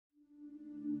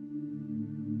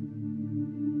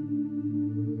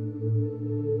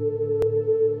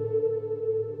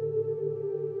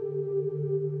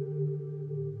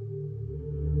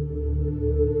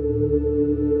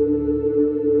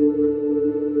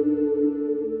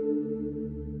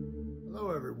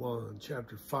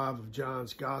chapter 5 of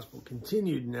John's Gospel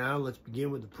continued now. Let's begin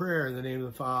with the prayer in the name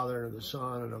of the Father, and of the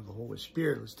Son, and of the Holy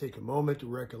Spirit. Let's take a moment to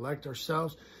recollect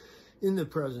ourselves in the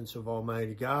presence of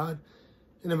Almighty God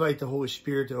and invite the Holy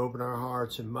Spirit to open our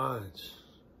hearts and minds.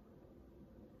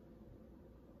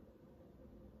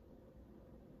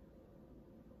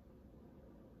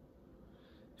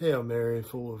 Hail Mary,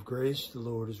 full of grace, the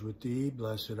Lord is with thee.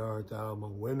 Blessed art thou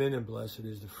among women, and blessed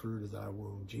is the fruit of thy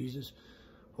womb, Jesus.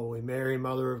 Holy Mary,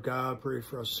 Mother of God, pray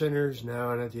for us sinners,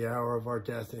 now and at the hour of our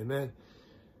death. Amen.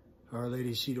 Our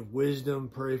Lady, seat of wisdom,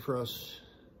 pray for us.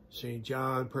 St.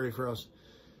 John, pray for us.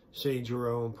 St.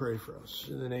 Jerome, pray for us.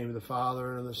 In the name of the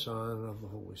Father, and of the Son, and of the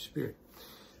Holy Spirit.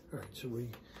 All right, so we're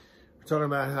talking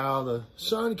about how the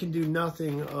Son can do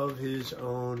nothing of his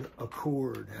own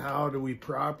accord. How do we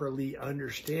properly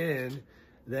understand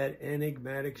that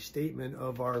enigmatic statement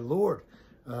of our Lord?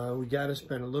 We got to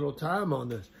spend a little time on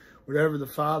this. Whatever the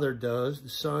Father does, the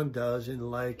Son does in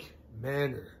like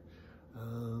manner.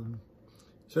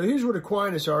 So here's what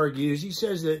Aquinas argues. He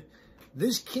says that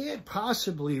this can't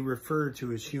possibly refer to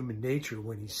his human nature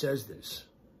when he says this.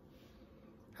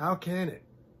 How can it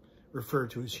refer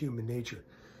to his human nature?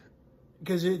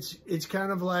 Because it's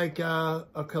kind of like a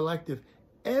collective.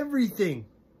 Everything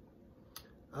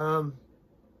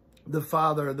the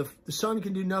Father, the Son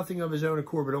can do nothing of his own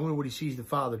accord, but only what he sees the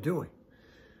Father doing.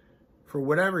 For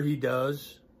whatever he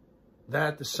does,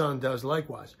 that the Son does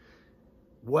likewise.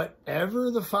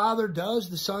 Whatever the Father does,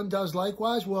 the Son does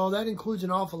likewise. Well, that includes an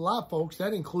awful lot, folks.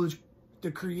 That includes the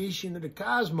creation of the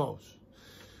cosmos.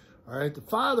 All right, the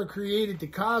Father created the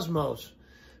cosmos.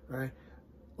 All right.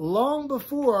 Long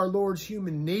before our Lord's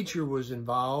human nature was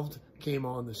involved, came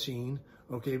on the scene,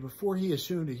 okay, before he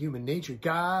assumed a human nature,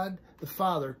 God, the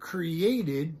Father,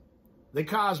 created the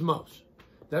cosmos.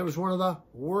 That was one of the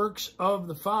works of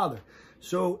the Father.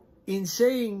 So in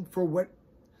saying for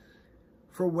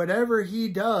whatever he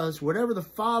does, whatever the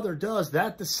Father does,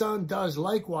 that the Son does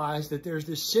likewise, that there's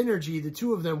this synergy, the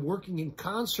two of them working in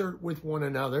concert with one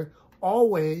another,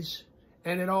 always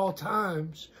and at all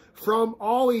times, from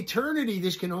all eternity.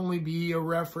 This can only be a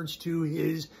reference to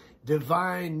his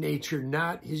divine nature,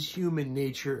 not his human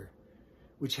nature,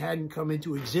 which hadn't come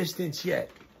into existence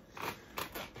yet.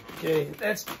 Okay,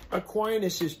 that's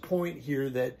Aquinas' point here,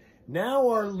 that now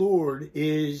our Lord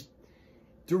is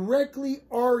directly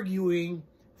arguing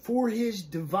for his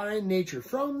divine nature,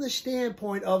 from the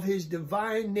standpoint of his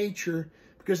divine nature,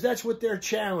 because that's what they're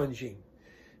challenging.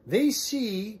 They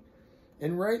see,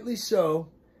 and rightly so,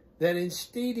 that in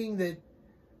stating that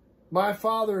my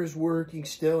Father is working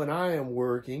still and I am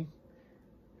working,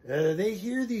 they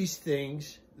hear these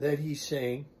things that he's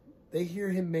saying. They hear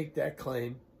him make that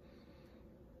claim.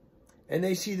 And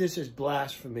they see this as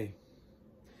blasphemy,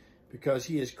 because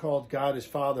he has called God his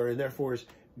Father and therefore is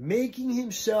making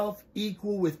himself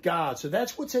equal with God. So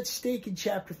that's what's at stake in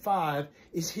chapter 5,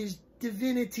 is his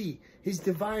divinity, his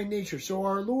divine nature. So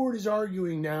our Lord is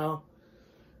arguing now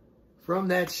from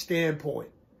that standpoint.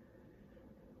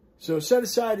 So set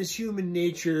aside his human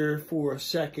nature for a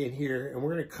second here, and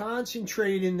we're going to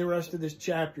concentrate in the rest of this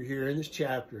chapter here, in this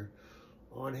chapter,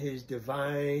 on his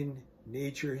divine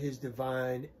nature, his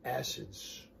divine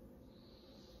essence.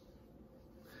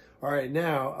 All right,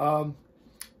 now,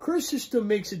 Chrysostom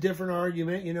makes a different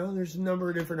argument. You know, there's a number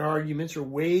of different arguments or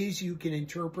ways you can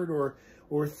interpret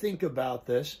or think about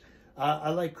this.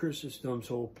 I like Chrysostom's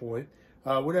whole point.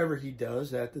 Whatever he does,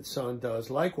 that the Son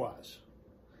does likewise.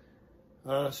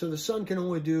 So the Son can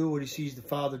only do what he sees the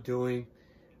Father doing.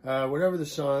 Whatever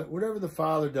the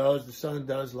Father does, the Son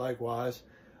does likewise.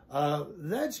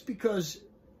 That's because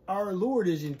our Lord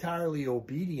is entirely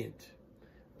obedient.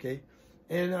 Okay?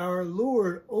 And our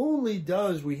Lord only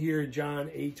does, we hear in John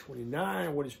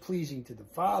 8:29, what is pleasing to the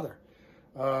Father.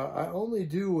 I only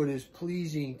do what is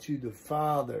pleasing to the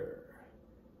Father.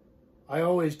 I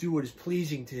always do what is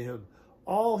pleasing to him.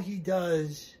 All he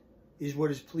does is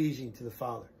what is pleasing to the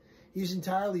Father. He's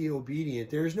entirely obedient.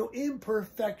 There is no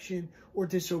imperfection or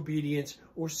disobedience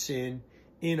or sin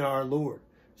in our Lord.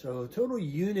 So total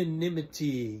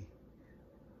unanimity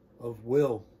of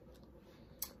will,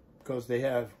 because they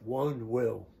have one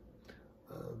will.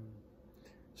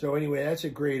 So anyway, that's a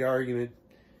great argument.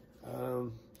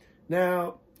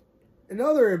 Now,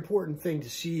 another important thing to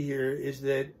see here is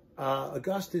that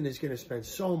Augustine is going to spend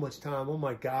so much time. Oh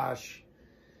my gosh.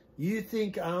 You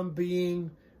think I'm being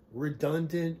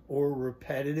redundant or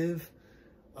repetitive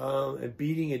and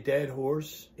beating a dead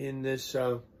horse in this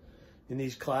in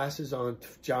these classes on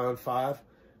John 5?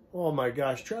 Oh my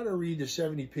gosh, try to read the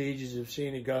 70 pages of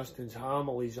St. Augustine's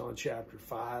homilies on chapter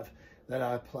 5 that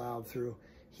I plowed through.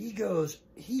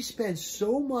 He spends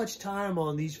so much time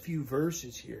on these few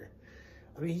verses here.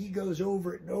 I mean, he goes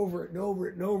over it and over it and over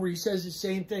it and over. He says the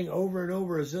same thing over and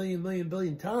over a zillion, million,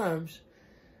 billion times.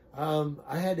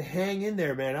 I had to hang in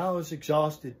there, man. I was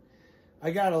exhausted.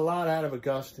 I got a lot out of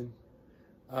Augustine,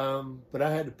 but I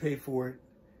had to pay for it.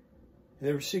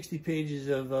 There were 60 pages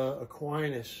of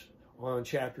Aquinas on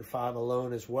chapter 5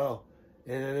 alone as well,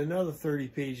 and then another 30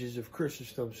 pages of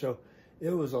Chrysostom. So it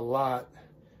was a lot.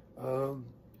 All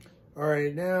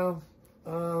right, now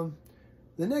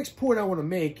the next point I want to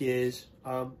make is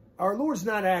our Lord's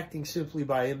not acting simply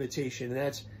by imitation,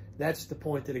 and that's the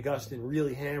point that Augustine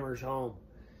really hammers home.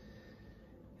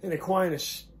 And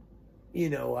Aquinas,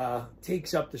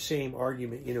 takes up the same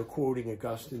argument, quoting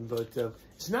Augustine, but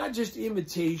it's not just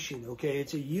imitation, okay?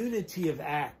 It's a unity of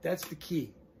act. That's the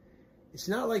key. It's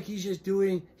not like he's just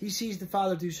he sees the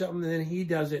Father do something and then he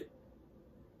does it.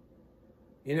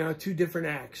 Two different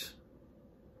acts.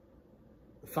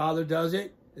 The Father does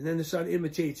it and then the Son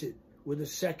imitates it with a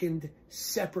second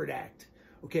separate act,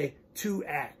 okay? Two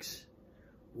acts.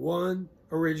 One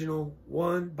original,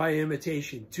 one by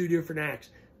imitation, two different acts.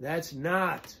 That's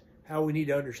not how we need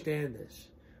to understand this,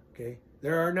 okay?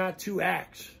 There are not two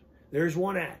acts. There's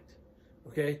one act,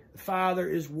 okay? The Father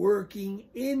is working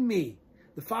in me.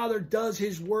 The Father does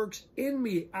his works in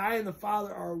me. I and the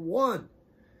Father are one.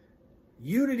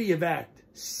 Unity of act,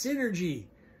 synergy.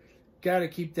 Got to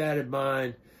keep that in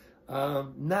mind.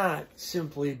 Not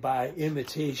simply by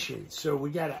imitation. So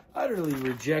we got to utterly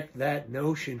reject that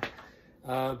notion.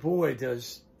 Boy,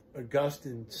 does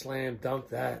Augustine slam dunk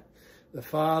that. The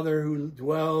Father who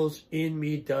dwells in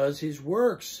me does his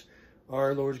works.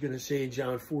 Our Lord's going to say in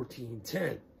John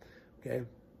 14:10. Okay?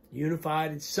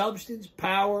 Unified in substance,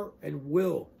 power, and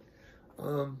will.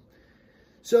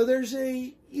 So there's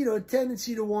a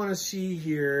tendency to want to see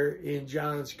here in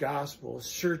John's gospel a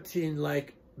certain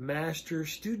master,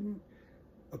 student,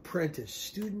 apprentice,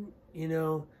 student,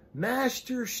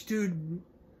 master, student,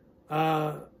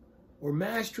 or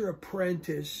master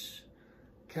apprentice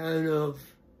kind of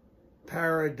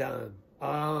paradigm.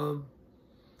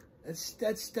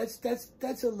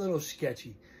 That's a little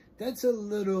sketchy. That's a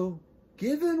little,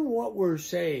 given what we're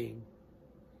saying,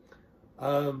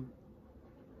 I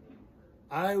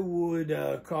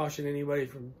would caution anybody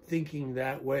from thinking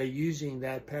that way, using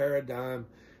that paradigm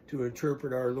to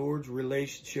interpret our Lord's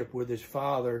relationship with his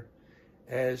Father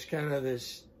as kind of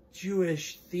this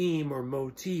Jewish theme or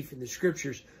motif in the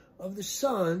scriptures of the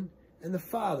Son and the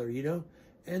Father,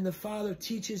 And the Father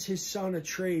teaches his Son a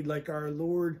trade, like our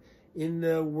Lord in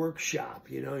the workshop.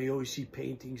 You always see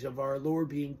paintings of our Lord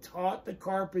being taught the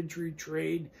carpentry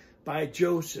trade by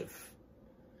Joseph.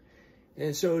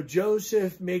 And so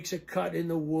Joseph makes a cut in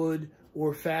the wood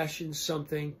or fashions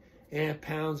something and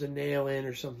pounds a nail in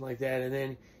or something like that. And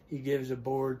then he gives a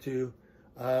board to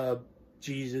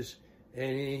Jesus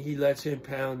and he lets him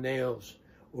pound nails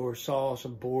or saw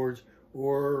some boards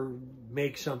or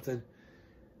make something.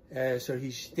 So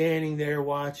he's standing there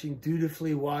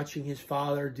dutifully watching his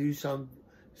Father do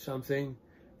something.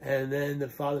 And then the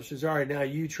Father says, all right, now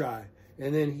you try.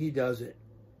 And then he does it.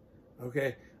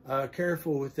 Okay?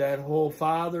 Careful with that whole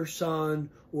Father-Son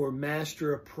or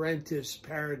master-apprentice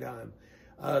paradigm.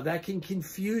 That can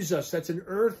confuse us. That's an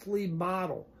earthly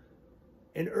model.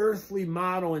 An earthly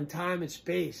model in time and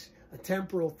space. A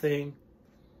temporal thing.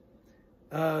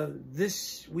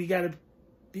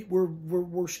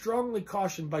 We're strongly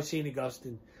cautioned by St.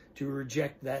 Augustine to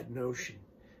reject that notion.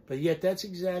 But yet that's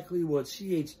exactly what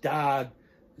C.H. Dodd,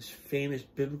 this famous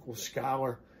biblical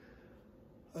scholar,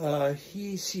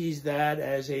 he sees that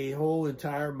as a whole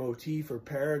entire motif or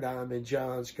paradigm in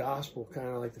John's gospel, kind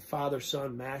of like the Father,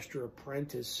 Son, Master,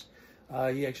 Apprentice.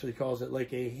 He actually calls it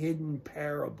like a hidden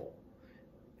parable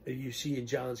that you see in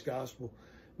John's gospel.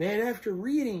 Man, after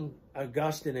reading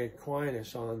Augustine and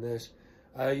Aquinas on this,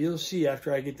 you'll see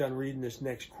after I get done reading this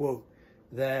next quote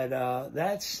that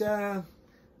that's a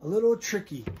little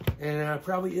tricky and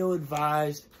probably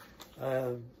ill-advised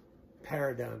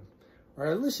paradigm. All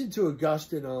right, listen to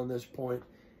Augustine on this point.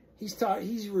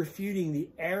 He's refuting the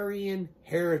Arian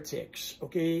heretics.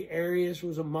 Okay, Arius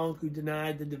was a monk who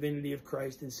denied the divinity of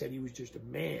Christ and said he was just a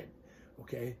man.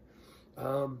 Okay,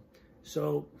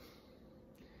 so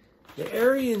the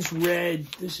Arians read,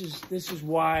 this is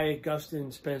why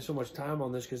Augustine spent so much time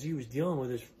on this, because he was dealing with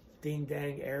this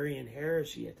ding-dang Arian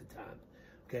heresy at the time,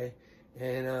 okay?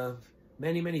 And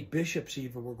many bishops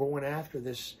even were going after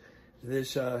this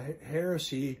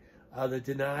heresy that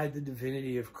denied the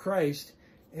divinity of Christ.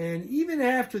 And even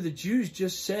after the Jews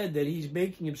just said that he's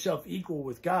making himself equal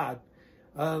with God,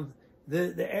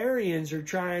 the Arians are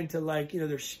trying to,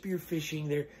 they're spearfishing,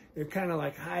 they're kind of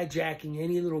like hijacking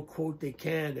any little quote they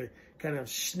can. They're kind of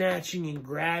snatching and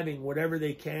grabbing whatever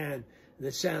they can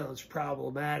that sounds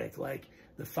problematic, like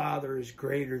the Father is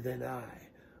greater than I.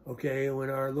 Okay, when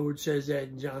our Lord says that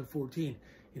in John 14,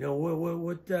 you know,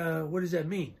 what does that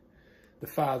mean? The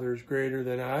Father is greater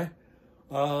than I.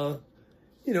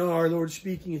 You know, our Lord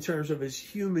speaking in terms of his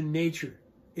human nature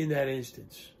in that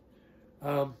instance.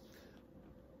 But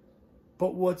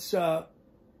what's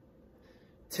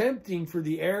tempting for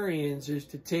the Arians is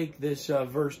to take this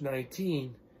verse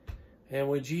 19, and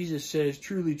when Jesus says,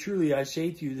 truly, truly, I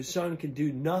say to you, the Son can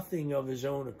do nothing of his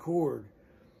own accord,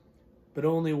 but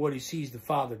only what he sees the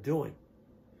Father doing.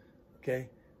 Okay?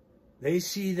 They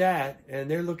see that,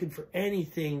 and they're looking for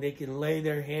anything they can lay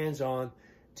their hands on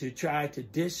to try to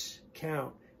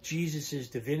discount Jesus'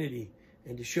 divinity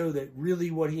and to show that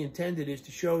really what he intended is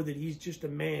to show that he's just a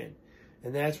man.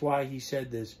 And that's why he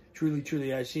said this, truly,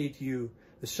 truly, I say to you,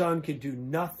 the Son can do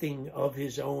nothing of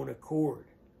his own accord.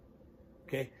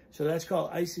 Okay? So that's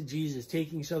called eisegesis,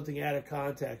 taking something out of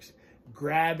context,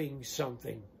 grabbing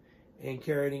something and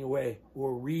carrying away,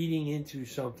 or reading into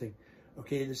something.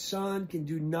 Okay, the Son can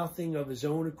do nothing of his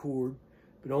own accord,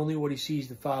 but only what he sees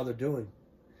the Father doing.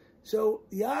 So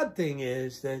the odd thing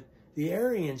is that the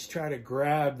Arians try to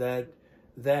grab that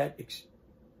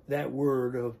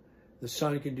word of the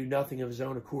Son can do nothing of his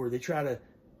own accord. They try to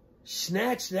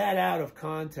snatch that out of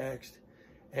context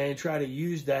and try to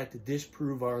use that to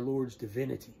disprove our Lord's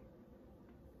divinity.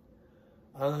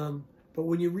 But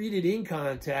when you read it in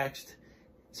context,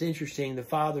 it's interesting. The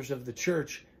fathers of the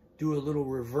church do a little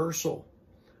reversal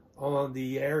on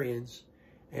the Arians.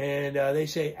 And they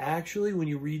say, actually, when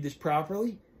you read this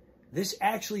properly, this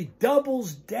actually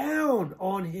doubles down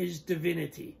on his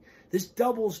divinity. This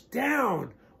doubles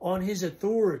down on his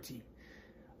authority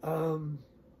and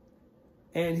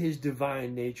his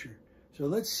divine nature. So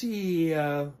let's see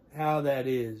how that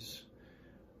is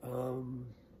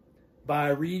by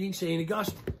reading St.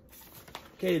 Augustine.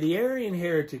 Okay, the Arian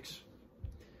heretics,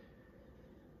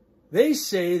 they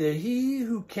say that he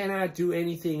who cannot do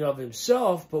anything of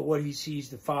himself but what he sees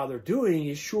the Father doing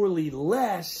is surely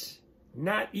less,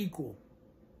 not equal.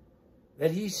 That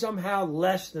he's somehow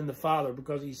less than the Father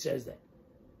because he says that.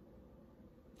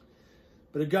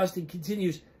 But Augustine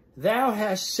continues, thou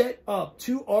hast set up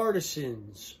two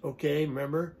artisans. Okay,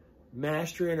 remember,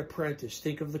 master and apprentice.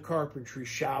 Think of the carpentry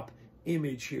shop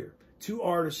image here. Two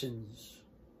artisans.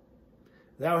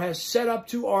 Thou hast set up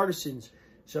two artisans.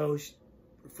 So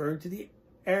referring to the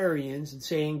Arians and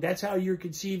saying that's how you're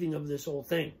conceiving of this whole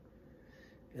thing.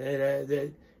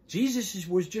 That Jesus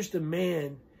was just a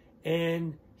man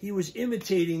and he was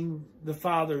imitating the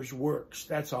Father's works.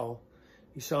 That's all.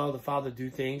 He saw the Father do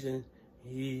things and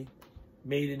he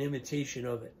made an imitation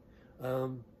of it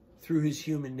through his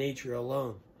human nature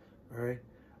alone. All right.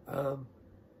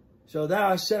 So thou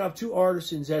hast set up two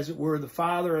artisans, as it were, the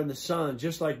Father and the Son,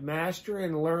 just like master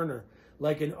and learner,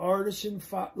 like an artisan,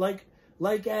 like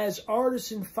as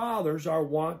artisan fathers are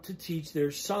wont to teach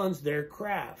their sons their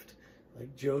craft,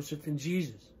 like Joseph and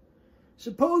Jesus.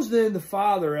 Suppose then the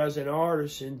Father as an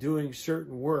artisan doing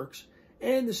certain works,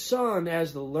 and the Son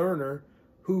as the learner,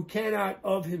 who cannot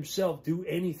of himself do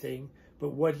anything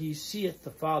but what he seeth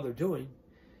the Father doing.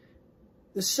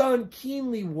 The Son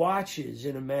keenly watches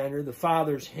in a manner the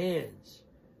Father's hands,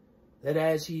 that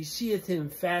as he seeth him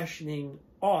fashioning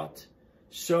aught,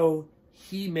 so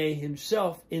he may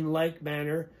himself in like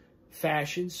manner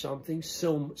fashion something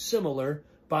similar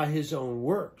by his own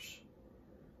works.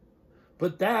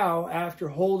 But thou, after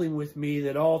holding with me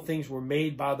that all things were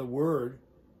made by the Word,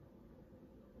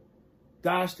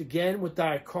 dost again with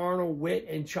thy carnal wit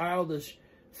and childish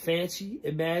fancy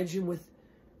imagine with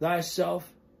thyself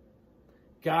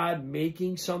God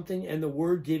making something and the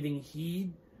Word giving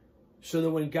heed, so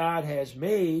that when God has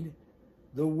made,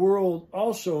 the world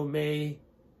also may,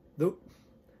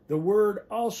 the Word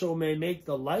also may make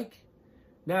the like.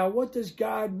 Now what does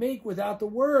God make without the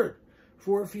Word?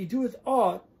 For if he doeth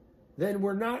aught, then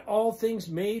were not all things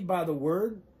made by the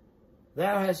Word?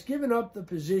 Thou hast given up the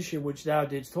position which thou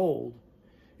didst hold.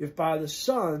 If by the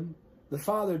Son the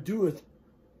Father doeth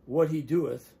what he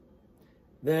doeth,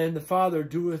 then the Father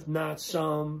doeth not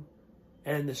some,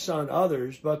 and the Son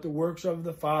others, but the works of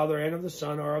the Father and of the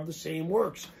Son are of the same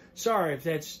works. Sorry if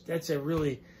that's a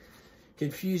really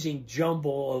confusing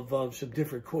jumble of some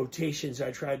different quotations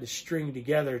I tried to string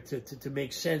together to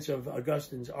make sense of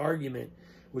Augustine's argument,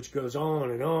 which goes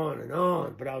on and on and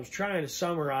on. But I was trying to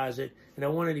summarize it, and I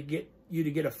wanted to get you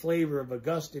to get a flavor of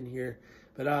Augustine here,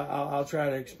 but I'll try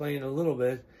to explain a little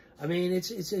bit. I mean, it's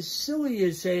as silly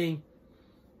as saying,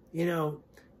 you know,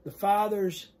 the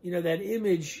Father's, you know, that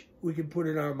image we can put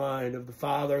in our mind of the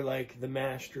Father like the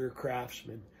master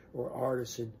craftsman or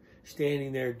artisan,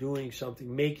 standing there doing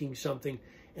something, making something,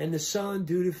 and the Son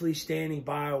dutifully standing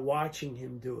by, watching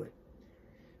him do it,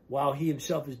 while he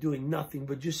himself is doing nothing,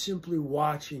 but just simply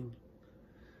watching,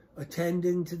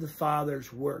 attending to the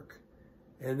Father's work.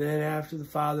 And then after the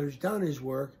Father's done his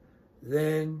work,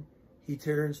 then he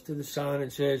turns to the Son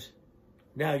and says,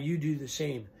 now you do the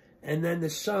same. And then the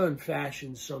Son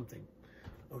fashions something.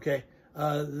 Okay?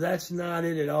 That's not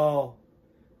it at all.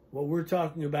 What we're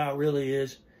talking about really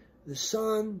is the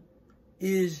Son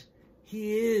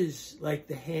he is like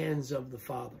the hands of the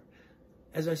Father.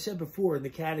 As I said before in the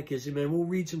Catechism, and we'll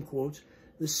read some quotes,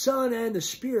 the Son and the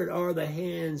Spirit are the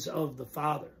hands of the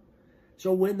Father.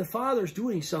 So when the Father's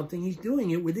doing something, he's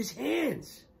doing it with his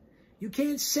hands. You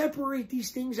can't separate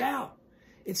these things out.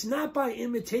 It's not by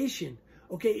imitation.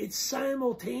 Okay, it's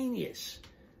simultaneous.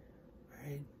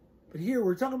 Right? But here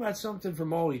we're talking about something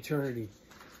from all eternity.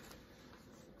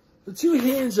 The two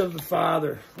hands of the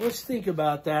Father. Let's think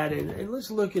about that, and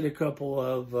let's look at a couple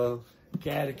of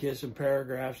catechism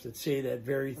paragraphs that say that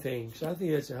very thing. So I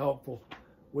think that's a helpful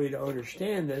way to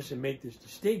understand this and make this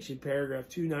distinction. Paragraph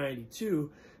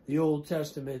 292, the Old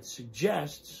Testament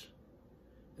suggests,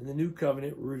 and the New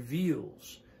Covenant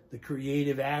reveals the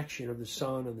creative action of the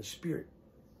Son and the Spirit.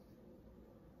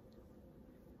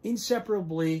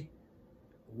 Inseparably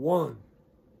one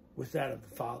with that of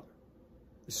the Father,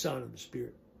 the Son, and the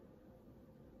Spirit.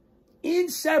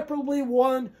 Inseparably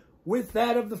one with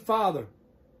that of the Father.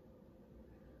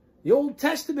 The Old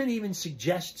Testament even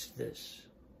suggests this.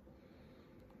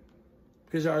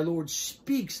 Because our Lord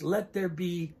speaks, let there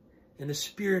be, and the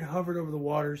Spirit hovered over the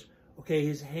waters. Okay,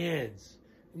 his hands.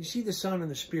 And you see the Son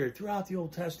and the Spirit throughout the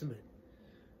Old Testament.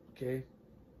 Okay.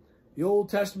 The Old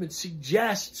Testament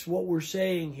suggests what we're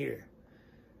saying here.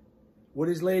 What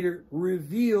is later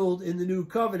revealed in the New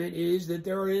Covenant is that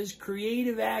there is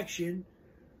creative action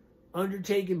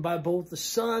undertaken by both the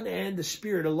Son and the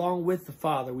Spirit along with the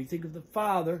Father. We think of the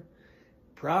Father,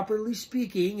 properly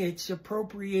speaking, it's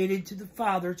appropriated to the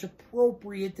Father. It's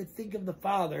appropriate to think of the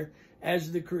Father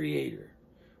as the Creator.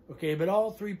 Okay, but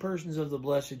all three persons of the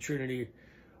Blessed Trinity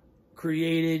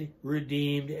created,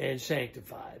 redeemed, and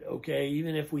sanctified. Okay,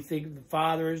 even if we think of the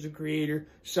Father as the Creator,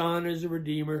 Son as the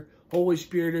Redeemer, Holy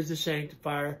Spirit as the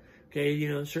Sanctifier, okay, you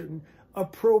know, certain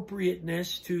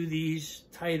appropriateness to these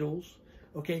titles,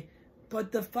 okay,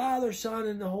 but the Father, Son,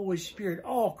 and the Holy Spirit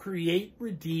all create,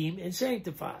 redeem, and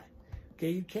sanctify. Okay,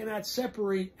 you cannot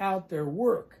separate out their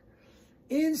work.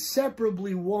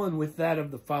 Inseparably one with that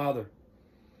of the Father.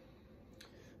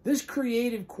 This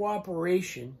creative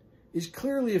cooperation is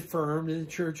clearly affirmed in the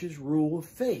Church's rule of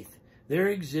faith. There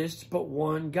exists but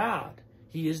one God.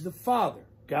 He is the Father,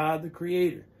 God the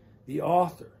Creator, the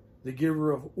Author, the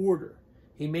Giver of order.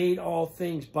 He made all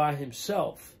things by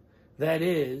himself, that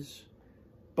is,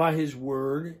 by his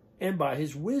word and by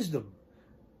his wisdom,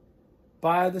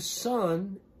 by the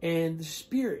Son and the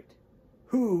Spirit,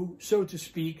 who, so to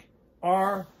speak,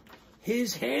 are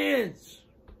his hands.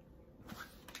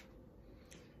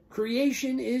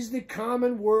 Creation is the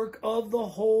common work of the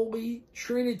Holy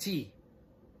Trinity.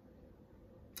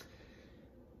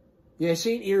 Yeah,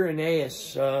 St.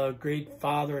 Irenaeus, great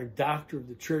father and doctor of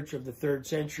the Church of the 3rd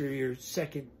century, or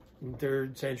 2nd and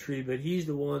 3rd century, but he's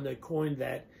the one that coined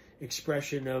that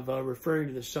expression of referring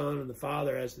to the Son and the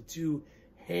Father as the two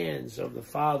hands of the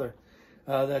Father.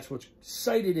 That's what's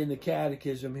cited in the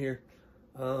Catechism here.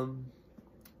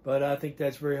 But I think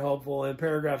that's very helpful. And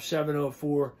paragraph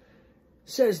 704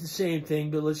 says the same thing,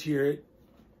 but let's hear it.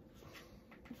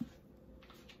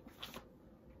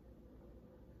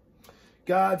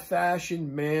 God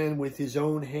fashioned man with his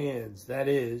own hands, that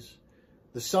is,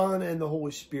 the Son and the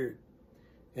Holy Spirit,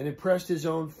 and impressed his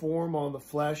own form on the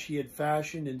flesh he had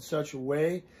fashioned in such a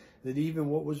way that even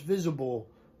what was visible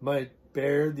might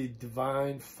bear the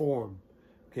divine form.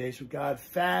 Okay, so God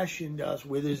fashioned us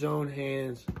with his own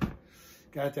hands.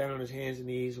 Got down on his hands and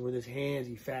knees, and with his hands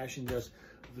he fashioned us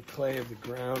of the clay of the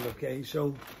ground. Okay,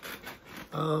 so,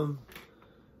 all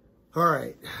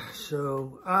right,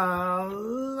 so I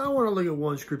want to look at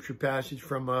one scripture passage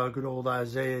from good old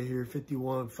Isaiah here,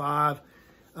 51:5.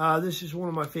 This is one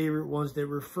of my favorite ones that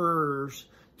refers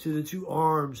to the two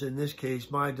arms in this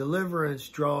case. My deliverance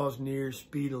draws near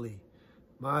speedily.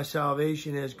 My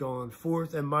salvation has gone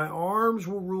forth, and my arms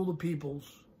will rule the peoples.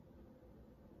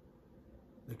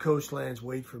 The coastlands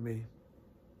wait for me.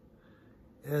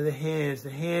 And the hands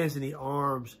and the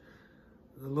arms.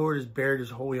 The Lord has bared his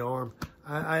holy arm.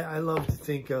 I love to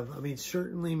think of, I mean,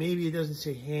 certainly, maybe it doesn't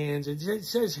say hands. It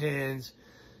says hands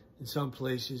in some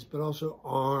places, but also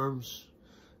arms.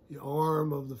 The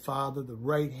arm of the Father, the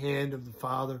right hand of the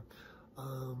Father.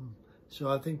 So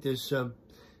I think this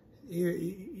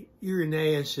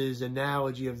Irenaeus's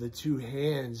analogy of the two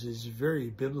hands is very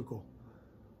biblical.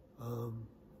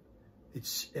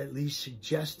 It's at least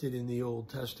suggested in the Old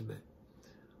Testament,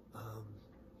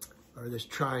 or this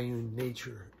triune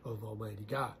nature of Almighty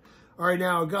God. All right,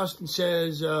 now Augustine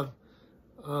says, I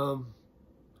don't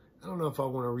know if I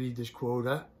want to read this quote.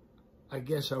 I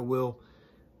guess I will.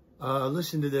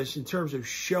 Listen to this in terms of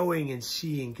showing and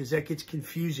seeing, because that gets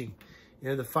confusing. You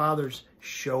know, the Father's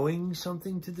showing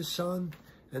something to the Son,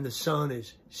 and the Son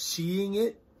is seeing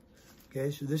it. Okay,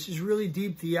 so this is really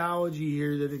deep theology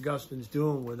here that Augustine's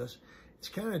doing with us. It's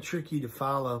kind of tricky to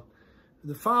follow.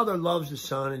 The Father loves the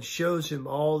Son and shows him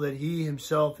all that he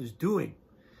himself is doing.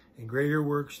 And greater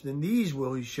works than these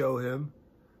will he show him,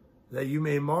 that you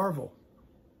may marvel.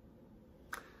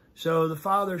 So the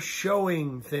Father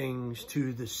showing things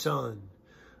to the Son.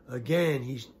 Again,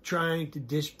 he's trying to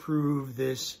disprove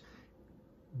this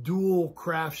dual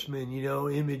craftsman, you know,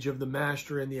 image of the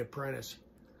master and the apprentice.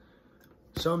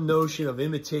 Some notion of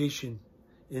imitation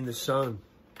in the Son.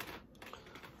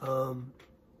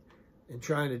 And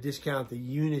trying to discount the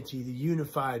unity, the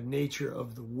unified nature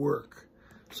of the work.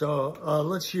 So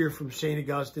let's hear from St.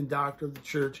 Augustine, Doctor of the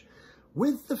Church.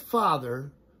 With the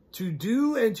Father, to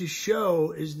do and to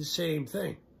show is the same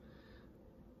thing.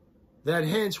 That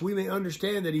hence we may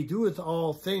understand that he doeth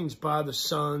all things by the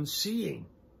Son seeing.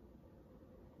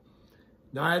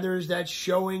 Neither is that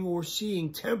showing or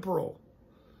seeing temporal.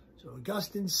 So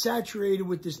Augustine's saturated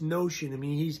with this notion. I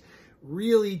mean, he's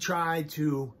really tried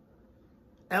to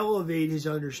elevate his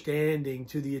understanding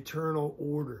to the eternal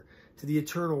order, to the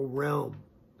eternal realm,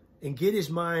 and get his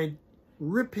mind,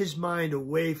 rip his mind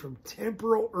away from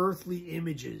temporal earthly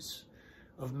images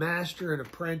of master and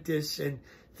apprentice and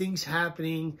things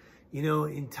happening, you know,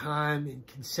 in time, in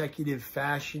consecutive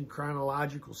fashion,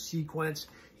 chronological sequence.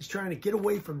 He's trying to get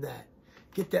away from that,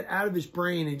 get that out of his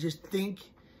brain and just think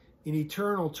in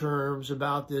eternal terms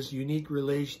about this unique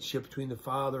relationship between the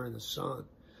Father and the Son.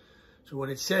 So when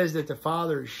it says that the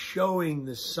Father is showing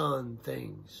the Son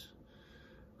things,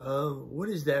 what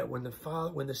is that? When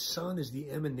the Son is the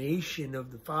emanation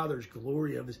of the Father's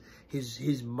glory, of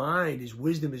his mind, his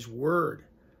wisdom, his word.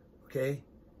 Okay,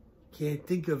 can't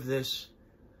think of this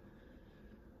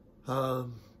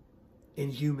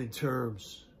in human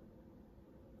terms.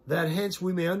 That hence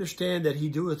we may understand that he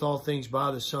doeth all things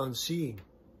by the Son seeing.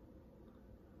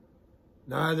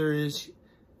 Neither is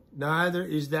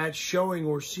that showing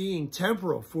or seeing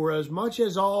temporal, for as much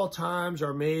as all times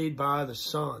are made by the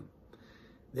Son,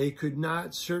 they could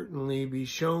not certainly be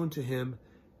shown to him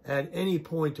at any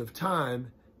point of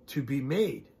time to be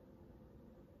made.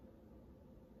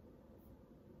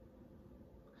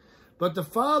 But the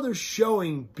Father's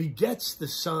showing begets the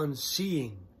Son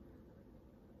seeing,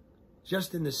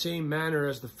 just in the same manner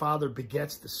as the Father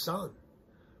begets the Son.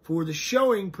 For the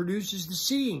showing produces the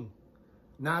seeing,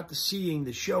 not the seeing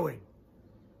the showing.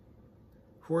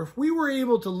 For if we were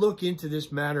able to look into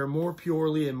this matter more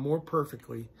purely and more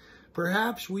perfectly,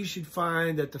 perhaps we should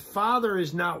find that the Father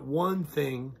is not one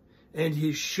thing and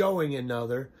his showing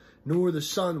another, nor the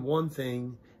Son one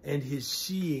thing and his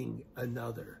seeing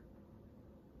another.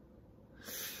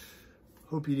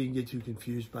 Hope you didn't get too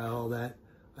confused by all that.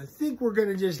 I think we're going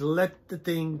to just let the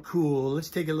thing cool. Let's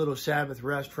take a little Sabbath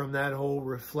rest from that whole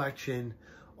reflection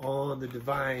on the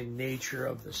divine nature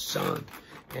of the Son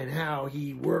and how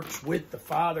he works with the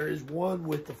Father, is one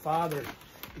with the Father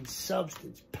in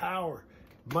substance, power,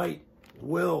 might,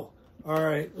 will. All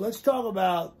right, let's talk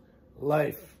about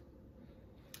life.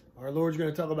 Our Lord's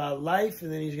going to talk about life,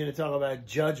 and then he's going to talk about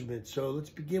judgment. So let's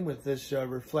begin with this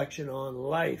reflection on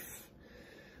life.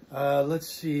 Let's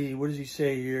see, what does he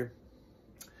say here?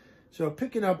 So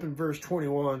picking up in verse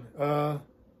 21,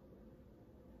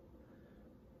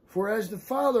 for as the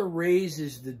Father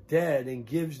raises the dead and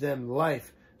gives them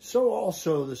life, so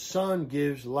also the Son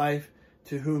gives life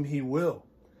to whom he will.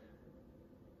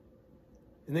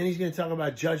 And then he's going to talk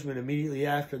about judgment immediately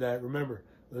after that. Remember,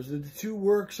 those are the two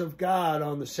works of God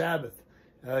on the Sabbath.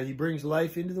 He brings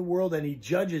life into the world and he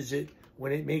judges it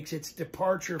when it makes its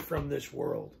departure from this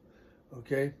world.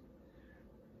 Okay?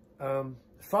 The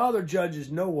Father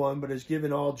judges no one, but has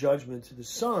given all judgment to the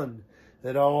Son,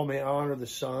 that all may honor the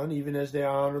Son, even as they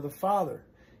honor the Father.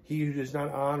 He who does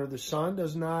not honor the Son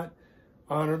does not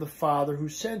honor the Father who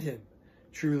sent him.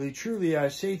 Truly, truly, I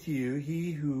say to you,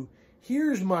 he who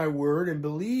hears my word and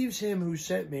believes him who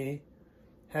sent me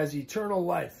has eternal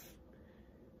life.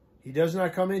 He does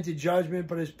not come into judgment,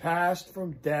 but is passed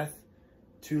from death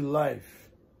to life.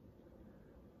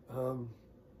 All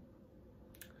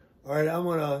right, I'm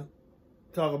going to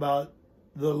talk about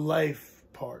the life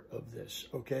part of this,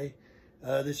 okay?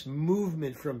 This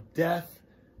movement from death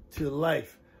to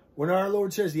life. When our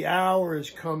Lord says the hour is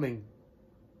coming,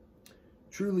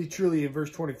 truly, truly, in verse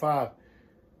 25,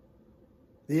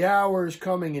 the hour is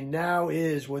coming and now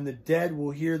is when the dead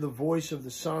will hear the voice of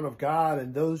the Son of God,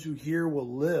 and those who hear will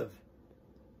live.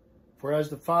 For as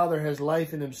the Father has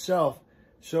life in himself,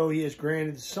 so he has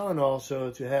granted the Son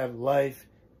also to have life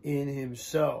in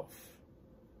himself.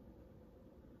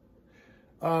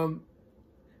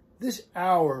 This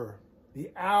hour,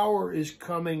 the hour is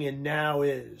coming and now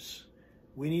is.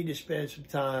 We need to spend some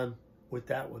time with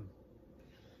that one.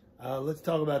 Let's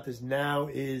talk about this now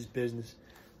is business.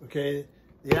 Okay,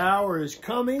 the hour is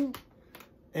coming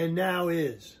and now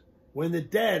is when the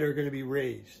dead are going to be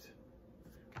raised.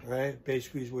 All right,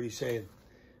 basically is what he's saying.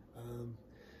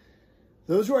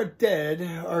 Those who are dead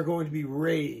are going to be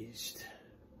raised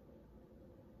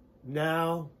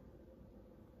now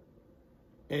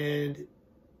and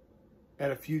at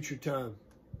a future time.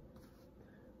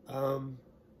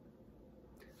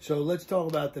 So let's talk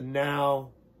about the now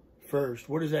first.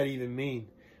 What does that even mean?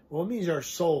 Well, it means our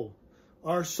soul.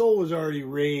 Our soul is already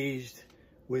raised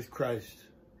with Christ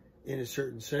in a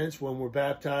certain sense. When we're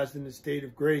baptized in the state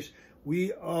of grace,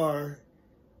 we are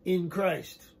in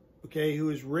Christ, okay, who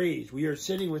is raised. We are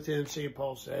sitting with him, St.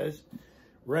 Paul says,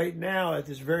 right now at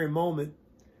this very moment.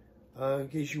 In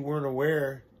case you weren't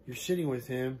aware, you're sitting with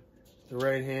him at the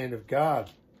right hand of God.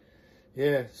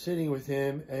 Yeah, sitting with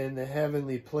him in the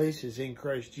heavenly places in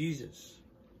Christ Jesus.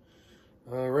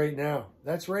 Right now.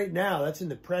 That's right now. That's in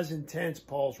the present tense,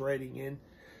 Paul's writing in.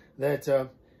 That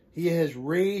he has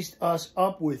raised us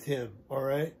up with him. All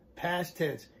right? Past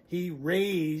tense. He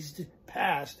raised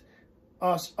past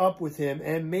us up with him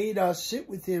and made us sit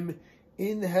with him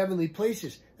in the heavenly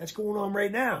places. That's going on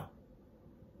right now.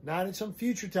 Not in some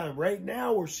future time. Right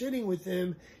now, we're sitting with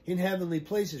him in heavenly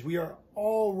places. We are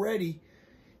already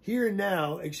here and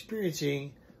now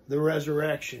experiencing the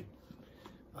resurrection.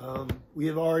 We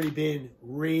have already been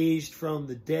raised from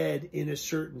the dead in a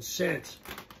certain sense,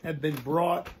 have been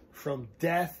brought from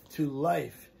death to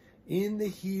life in the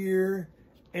here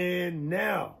and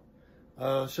now.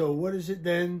 So what is it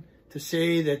then to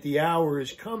say that the hour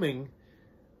is coming?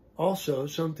 Also,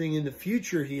 something in the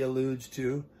future he alludes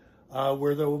to,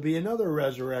 where there will be another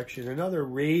resurrection, another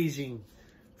raising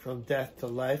from death to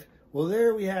life. Well,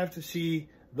 there we have to see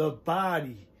the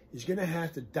body is going to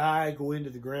have to die, go into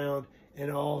the ground, and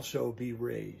also be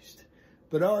raised.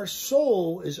 But our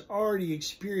soul is already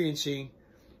experiencing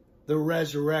the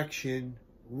resurrection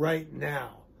right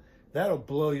now. That'll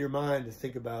blow your mind to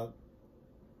think about.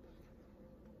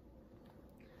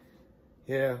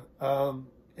 Yeah, and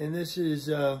this is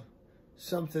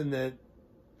something that,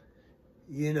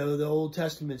 you know, the Old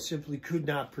Testament simply could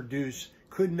not produce,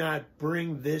 could not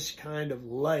bring this kind of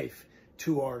life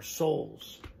to our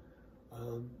souls.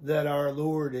 That our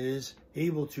Lord is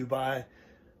able to, by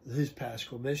his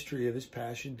paschal mystery of his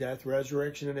passion, death,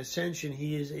 resurrection, and ascension,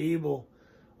 he is able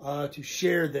to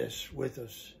share this with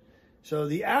us. So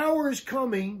the hour is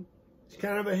coming. It's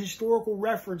kind of a historical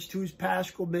reference to his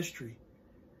paschal mystery.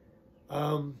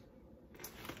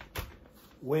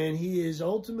 When he is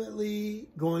ultimately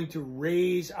going to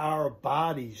raise our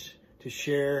bodies to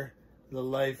share the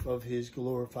life of his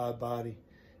glorified body.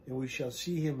 And we shall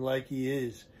see him like he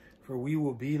is, for we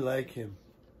will be like him.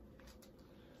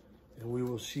 And we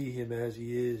will see him as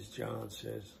he is, John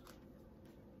says.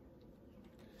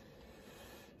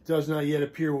 It does not yet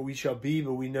appear what we shall be,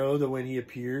 but we know that when he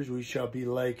appears, we shall be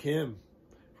like him,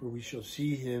 for we shall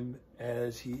see him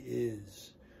as he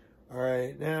is. All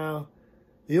right, now,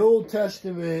 the Old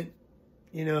Testament,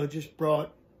 you know, just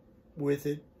brought with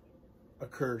it a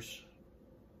curse,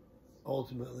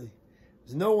 ultimately.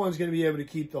 Because no one's going to be able to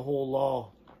keep the whole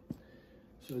law.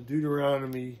 So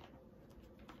Deuteronomy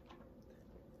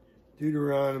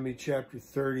chapter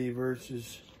 30,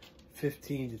 verses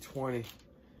 15 to 20.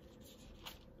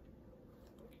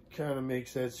 Kind of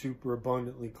makes that super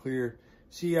abundantly clear.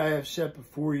 See, I have set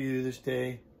before you this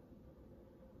day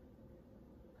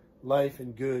life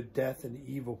and good, death and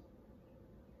evil.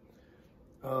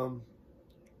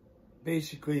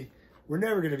 Basically, we're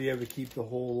never going to be able to keep the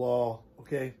whole law,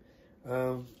 okay?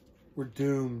 We're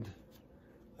doomed.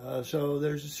 So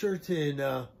there's a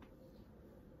certain,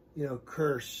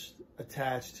 curse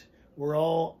attached. We're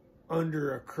all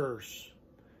under a curse,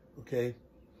 okay?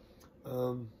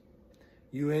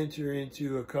 You enter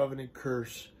into a covenant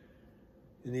curse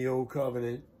in the old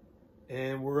covenant,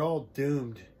 and we're all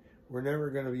doomed. We're never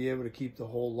going to be able to keep the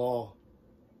whole law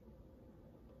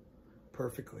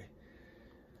perfectly.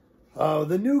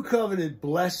 The new covenant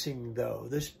blessing, though,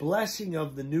 this blessing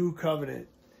of the new covenant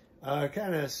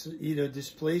kind of,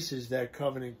 displaces that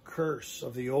covenant curse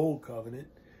of the old covenant.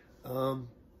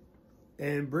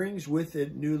 and brings with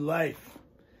it new life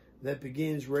that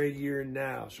begins right here and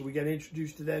now. So we got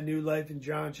introduced to that new life in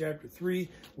John chapter 3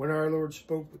 when our Lord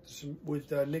spoke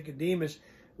with Nicodemus.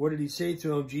 What did he say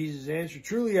to him? Jesus answered,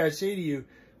 "Truly I say to you,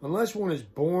 unless one is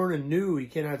born anew, he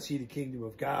cannot see the kingdom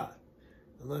of God."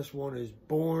 Unless one is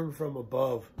born from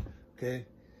above. Okay?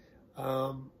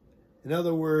 In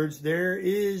other words, there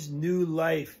is new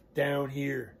life down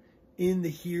here, in the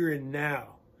here and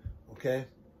now. Okay?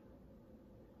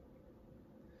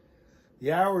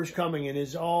 The hour is coming and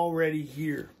is already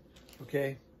here.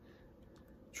 Okay?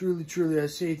 Truly, truly, I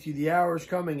say to you, the hour is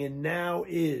coming and now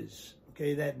is.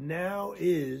 Okay? That now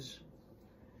is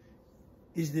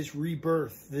this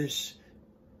rebirth, this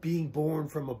being born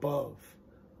from above.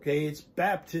 Okay? It's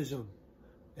baptism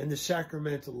and the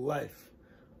sacramental life.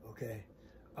 Okay?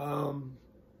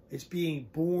 It's being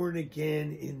born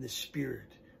again in the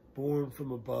Spirit, born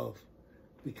from above,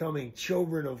 becoming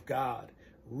children of God,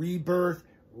 rebirth,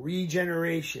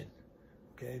 regeneration,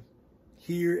 okay,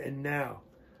 here and now.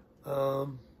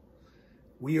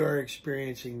 We are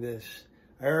experiencing this.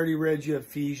 I already read you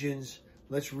Ephesians.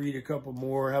 Let's read a couple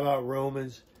more. How about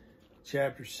Romans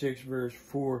chapter 6, verse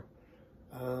 4?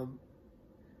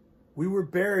 We were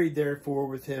buried, therefore,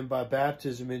 with him by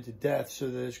baptism into death, so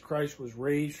that as Christ was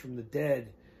raised from the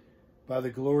dead by the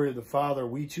glory of the Father,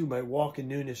 we too might walk in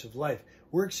newness of life.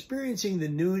 We're experiencing the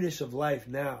newness of life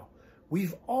now.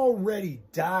 We've already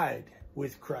died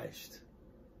with Christ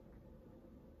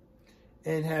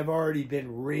and have already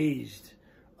been raised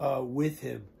with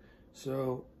him.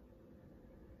 So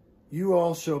you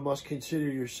also must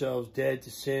consider yourselves dead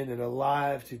to sin and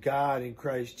alive to God in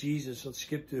Christ Jesus. Let's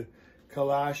skip to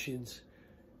Colossians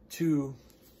 2,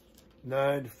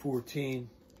 9 to 14.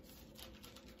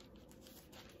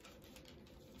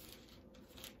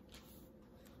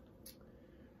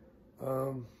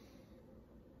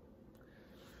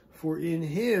 For in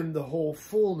him the whole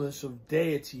fullness of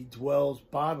deity dwells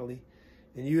bodily,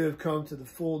 and you have come to the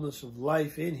fullness of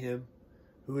life in him,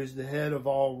 who is the head of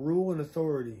all rule and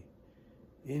authority.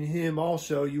 In him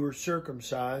also you were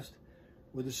circumcised,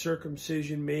 with a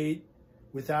circumcision made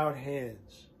without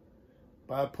hands,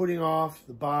 by putting off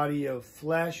the body of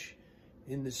flesh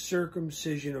in the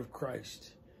circumcision of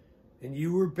Christ. And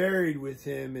you were buried with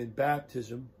him in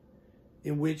baptism,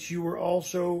 in which you were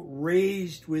also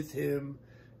raised with him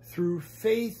through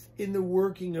faith in the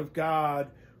working of God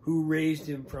who raised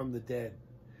him from the dead.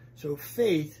 So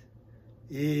faith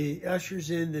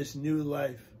ushers in this new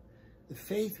life. The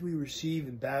faith we receive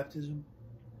in baptism,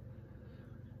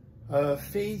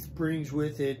 faith brings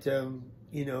with it a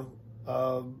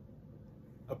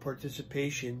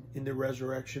participation in the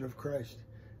resurrection of Christ,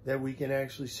 that we can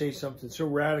actually say something so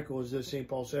radical as this. St.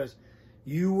 Paul says,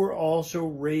 you were also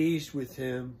raised with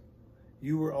him.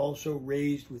 You were also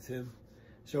raised with him.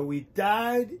 So we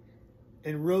died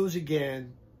and rose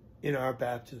again in our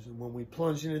baptism. When we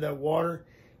plunge into that water,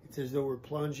 it's as though we're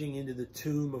plunging into the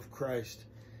tomb of Christ.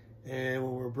 And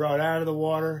when we're brought out of the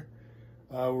water,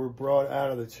 we're brought out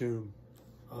of the tomb.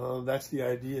 That's the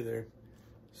idea there.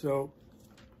 So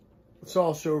let's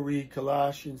also read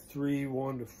Colossians 3,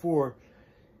 1 to 4.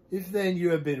 If then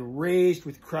you have been raised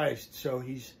with Christ. So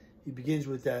he begins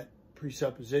with that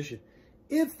presupposition.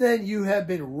 If then you have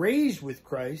been raised with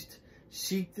Christ,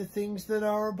 seek the things that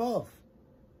are above,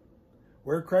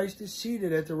 where Christ is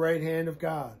seated at the right hand of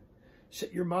God.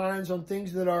 Set your minds on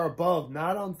things that are above,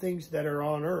 not on things that are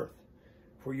on earth.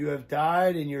 For you have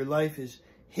died, and your life is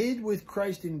hid with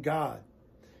Christ in God.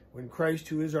 When Christ,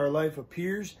 who is our life,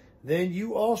 appears, then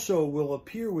you also will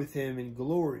appear with him in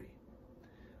glory.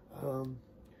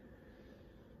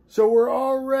 So we're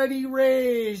already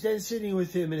raised and sitting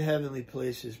with him in heavenly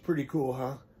places. Pretty cool,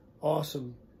 huh?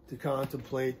 Awesome to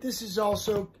contemplate. This is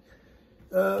also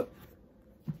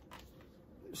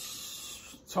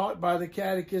taught by the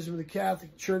Catechism of the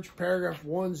Catholic Church, paragraph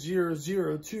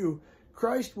 1002.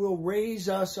 Christ will raise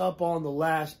us up on the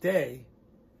last day.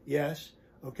 Yes,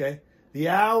 okay. The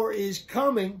hour is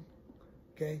coming,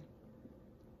 okay.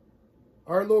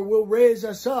 Our Lord will raise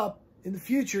us up in the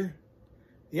future.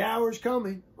 The hour is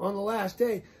coming on the last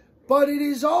day. But it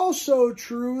is also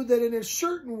true that in a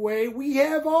certain way we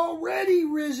have already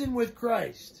risen with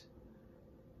Christ.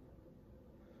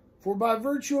 For by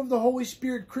virtue of the Holy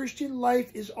Spirit, Christian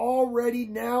life is already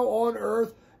now on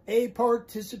earth a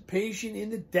participation in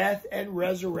the death and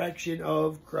resurrection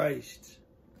of Christ.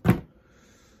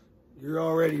 You're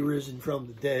already risen from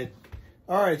the dead.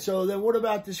 All right, so then what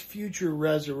about this future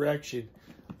resurrection?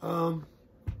 Well,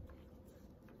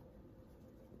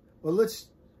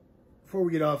 before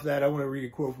we get off that, I want to read a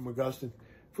quote from Augustine.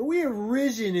 For we have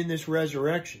risen in this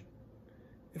resurrection,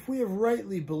 if we have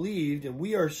rightly believed, and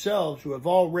we ourselves who have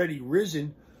already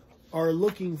risen are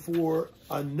looking for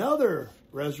another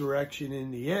resurrection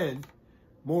in the end,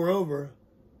 moreover,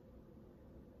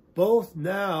 both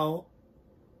now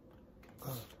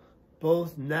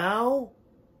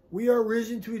we are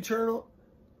risen to eternal,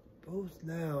 both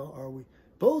now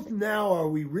are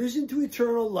we risen to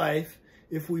eternal life,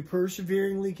 if we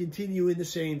perseveringly continue in the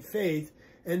same faith,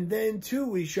 and then too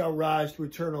we shall rise to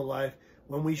eternal life,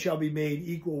 when we shall be made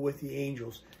equal with the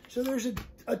angels. So there's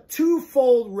a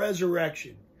twofold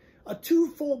resurrection, a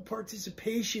twofold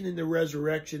participation in the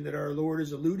resurrection that our Lord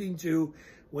is alluding to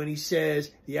when he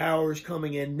says the hour is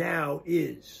coming and now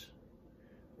is.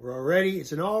 We're already,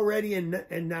 it's an already and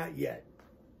not yet.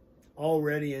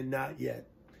 Already and not yet.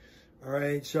 All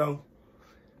right, so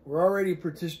we're already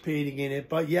participating in it,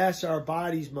 but yes, our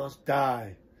bodies must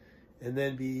die and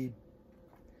then be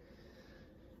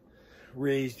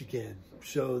raised again.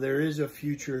 So there is a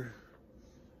future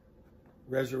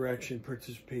resurrection,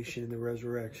 participation in the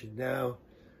resurrection. Now,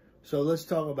 so let's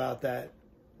talk about that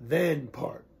then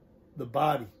part, the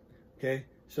body. Okay,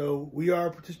 so we are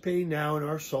participating now in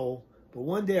our soul, but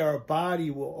one day our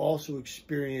body will also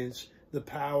experience the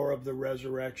power of the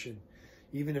resurrection.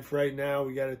 Even if right now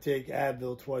we got to take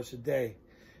Advil twice a day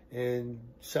and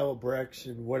Celebrex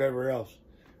and whatever else.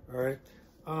 All right.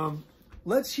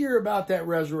 Let's hear about that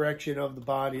resurrection of the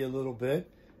body a little bit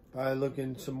by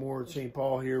looking some more at St.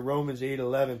 Paul here, Romans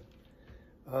 8:11.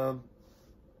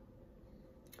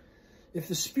 If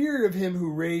the spirit of him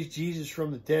who raised Jesus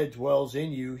from the dead dwells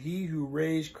in you, he who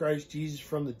raised Christ Jesus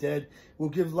from the dead will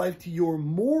give life to your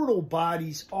mortal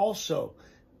bodies also.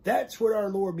 That's what our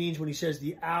Lord means when he says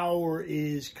the hour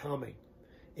is coming.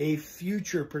 A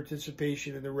future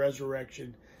participation in the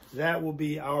resurrection. That will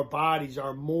be our bodies,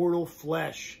 our mortal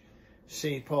flesh,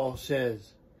 St. Paul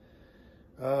says.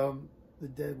 The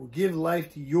dead will give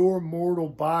life to your mortal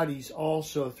bodies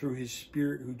also through his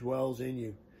spirit who dwells in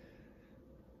you.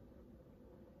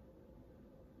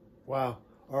 Wow.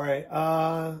 All right.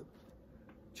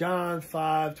 John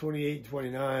 5:28 and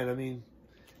 29. I mean,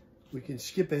 we can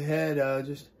skip ahead,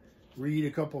 just read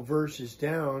a couple verses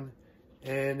down.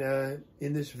 And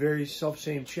in this very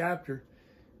self-same chapter,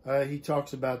 he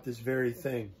talks about this very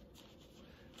thing.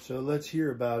 So let's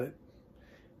hear about it.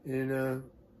 And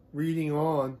reading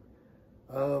on,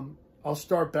 I'll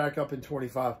start back up in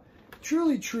 25.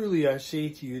 Truly, truly, I say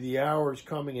to you, the hour is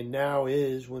coming and now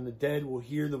is when the dead will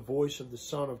hear the voice of the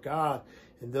Son of God,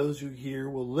 and those who hear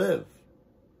will live.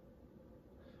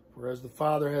 For as the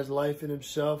Father has life in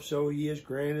himself, so he has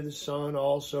granted the Son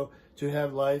also to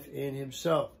have life in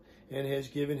himself, and has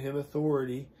given him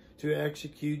authority to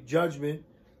execute judgment,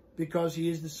 because he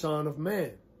is the Son of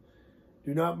Man.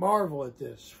 Do not marvel at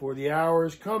this, for the hour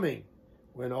is coming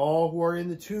when all who are in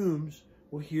the tombs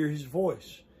will hear his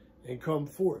voice and come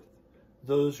forth.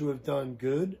 Those who have done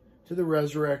good to the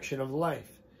resurrection of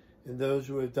life, and those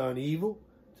who have done evil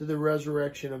to the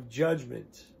resurrection of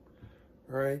judgment.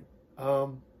 All right.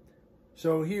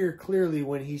 So here clearly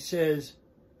when he says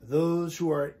those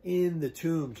who are in the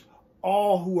tombs,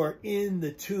 all who are in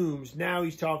the tombs, now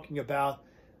he's talking about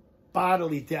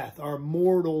bodily death. Our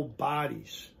mortal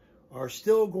bodies are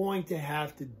still going to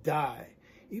have to die.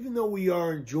 Even though we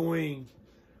are enjoying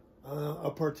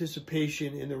a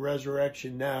participation in the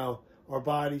resurrection now, our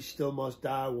bodies still must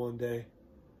die one day.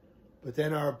 But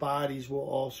then our bodies will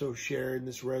also share in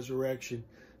this resurrection.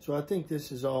 So I think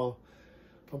this is all,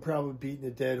 I'm probably beating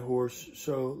a dead horse.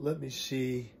 So let me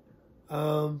see.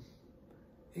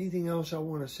 Anything else I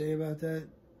want to say about that?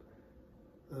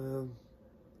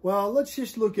 Well, let's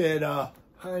just look at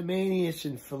Hymenaeus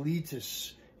and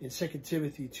Philetus in 2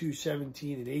 Timothy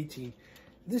 2:17 and 18.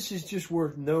 This is just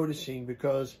worth noticing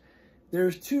because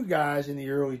there's two guys in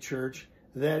the early church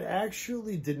that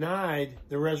actually denied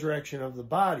the resurrection of the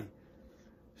body.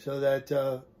 So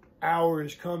that hour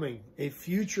is coming. A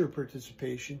future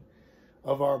participation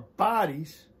of our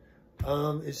bodies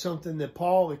is something that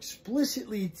Paul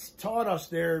explicitly taught us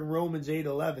there in Romans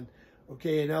 8:11,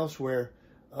 okay, and elsewhere.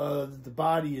 The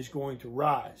body is going to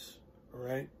rise, all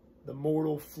right? The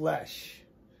mortal flesh.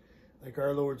 Like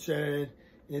our Lord said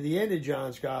in the end of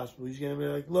John's gospel, he's going to be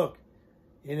like, look,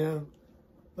 you know,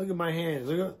 look at my hands,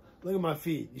 look at my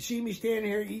feet. You see me standing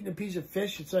here eating a piece of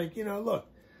fish? It's like, you know, look,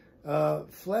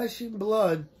 flesh and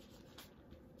blood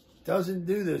doesn't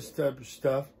do this type of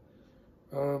stuff.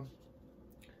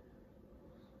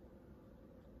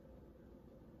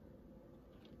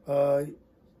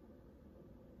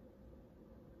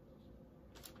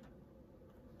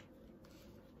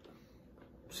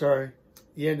 Sorry,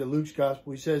 the end of Luke's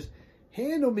gospel, he says,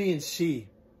 handle me and see.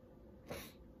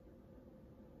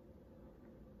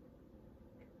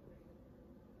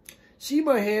 See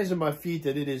my hands and my feet,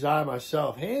 that it is I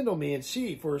myself. Handle me and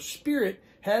see, for a spirit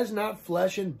has not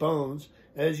flesh and bones,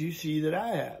 as you see that I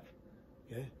have.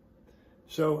 Okay?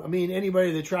 So, I mean,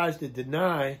 anybody that tries to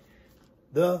deny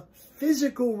the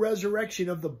physical resurrection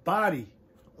of the body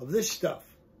of this stuff,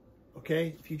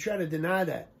 okay? If you try to deny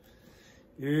that,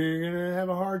 you're going to have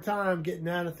a hard time getting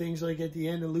out of things like at the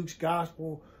end of Luke's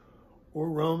gospel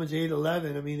or Romans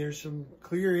 8:11. I mean, there's some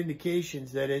clear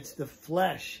indications that it's the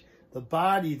flesh, the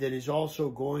body, that is also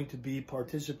going to be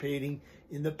participating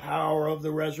in the power of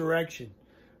the resurrection.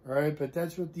 All right, but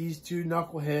that's what these two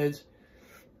knuckleheads,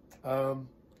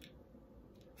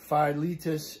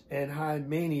 Philetus and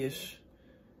Hymenaeus,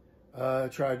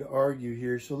 tried to argue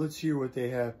here. So let's hear what they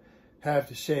have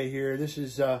to say here. This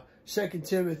is 2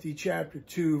 Timothy chapter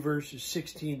 2, verses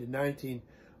 16 to 19.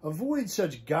 Avoid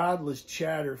such godless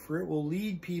chatter, for it will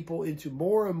lead people into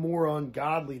more and more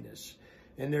ungodliness,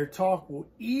 and their talk will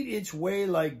eat its way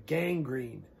like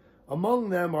gangrene. Among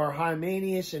them are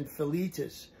Hymenaeus and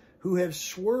Philetus, who have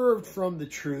swerved from the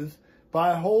truth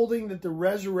by holding that the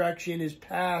resurrection is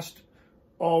past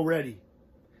already.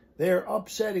 They are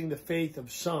upsetting the faith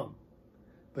of some.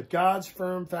 But God's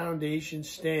firm foundation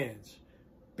stands,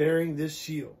 bearing this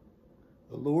seal: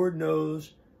 the Lord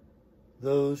knows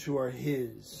those who are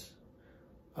his.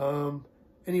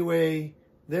 Anyway,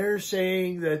 they're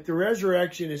saying that the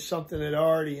resurrection is something that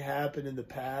already happened in the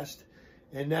past,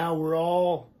 and now we're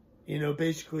all,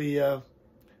 basically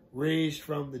raised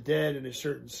from the dead in a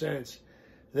certain sense.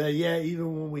 That, yeah,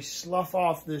 even when we slough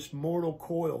off this mortal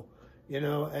coil,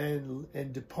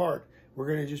 and depart, we're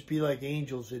going to just be like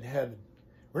angels in heaven.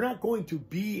 We're not going to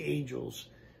be angels,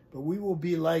 but we will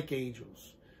be like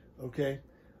angels, okay?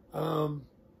 But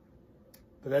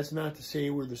that's not to say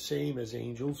we're the same as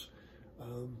angels.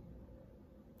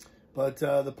 But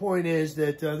the point is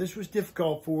that this was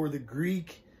difficult for the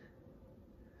Greek.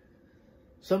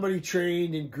 Somebody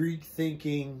trained in Greek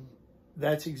thinking,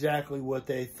 that's exactly what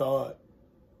they thought.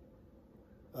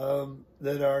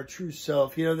 That our true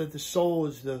self, that the soul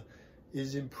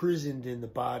is imprisoned in the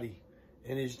body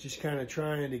and is just kind of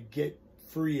trying to get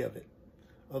free of it,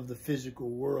 of the physical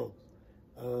world,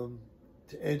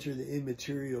 to enter the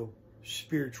immaterial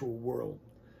spiritual world.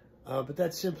 But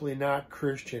that's simply not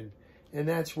Christian. And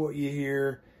that's what you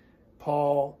hear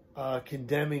Paul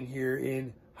condemning here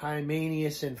in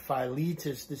Hymenaeus and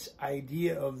Philetus, this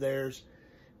idea of theirs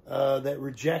that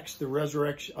rejects the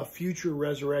resurrection, a future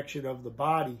resurrection of the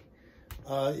body,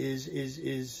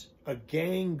 is a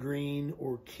gangrene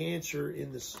or cancer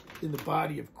in the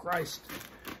body of Christ.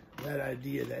 That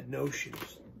idea, that notion,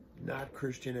 is not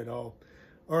Christian at all.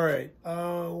 All right,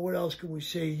 what else can we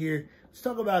say here? Let's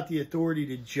talk about the authority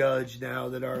to judge now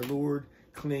that our Lord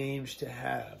claims to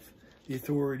have. The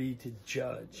authority to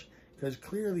judge. Because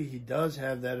clearly he does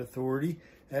have that authority,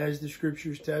 as the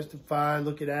scriptures testify.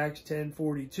 Look at Acts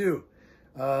 10:42.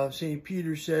 St.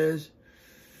 Peter says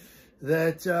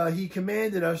that he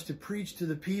commanded us to preach to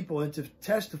the people and to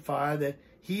testify that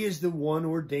he is the one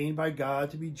ordained by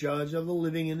God to be judge of the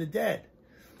living and the dead.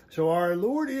 So our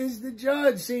Lord is the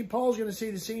judge. St. Paul's going to say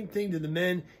the same thing to the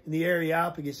men in the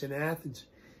Areopagus in Athens.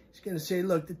 He's going to say,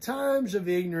 look, the times of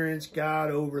ignorance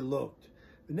God overlooked.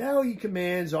 But now he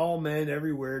commands all men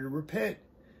everywhere to repent,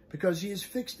 because he has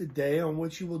fixed a day on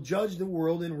which he will judge the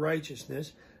world in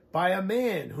righteousness by a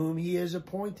man whom he has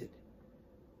appointed.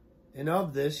 And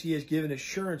of this he has given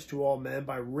assurance to all men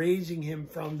by raising him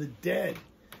from the dead.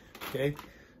 Okay?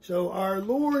 So our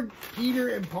Lord, Peter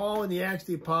and Paul in the Acts of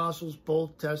the Apostles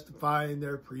both testify in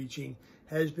their preaching,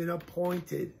 has been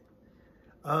appointed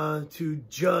to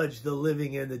judge the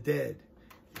living and the dead.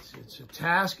 It's a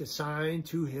task assigned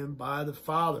to him by the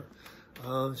Father.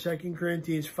 2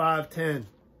 Corinthians 5:10.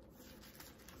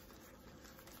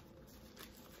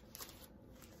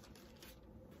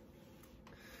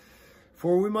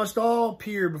 For we must all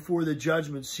appear before the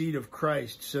judgment seat of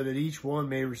Christ, so that each one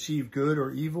may receive good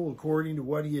or evil according to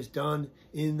what he has done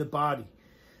in the body.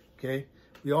 Okay?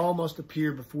 We all must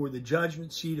appear before the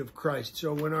judgment seat of Christ.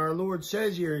 So when our Lord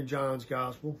says here in John's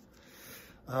Gospel,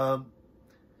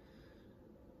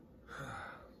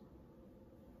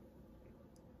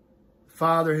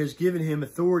 Father has given him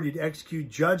authority to execute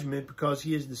judgment because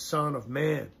he is the Son of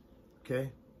Man.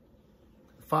 Okay?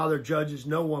 The Father judges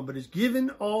no one, but has given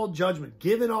all judgment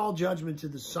to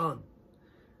the Son.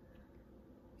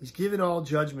 He's given all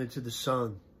judgment to the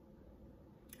Son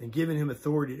and given him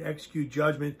authority to execute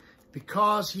judgment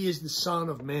because he is the Son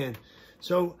of Man.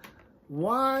 So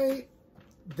why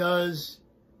does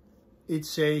it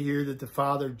say here that the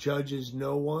Father judges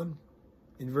no one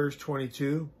in verse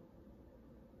 22?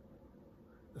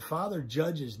 The Father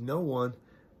judges no one.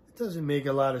 It doesn't make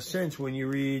a lot of sense when you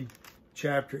read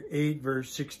chapter 8,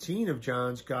 verse 16 of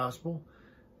John's Gospel.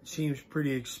 It seems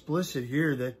pretty explicit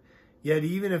here that, yet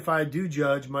even if I do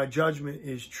judge, my judgment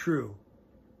is true.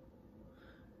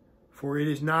 For it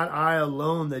is not I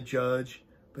alone that judge,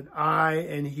 but I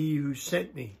and he who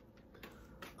sent me.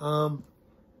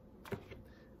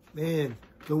 Man,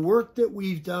 the work that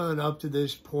we've done up to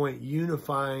this point,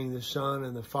 unifying the Son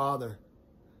and the Father,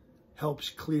 helps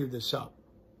clear this up.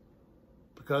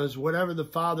 Because whatever the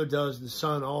Father does, the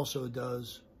Son also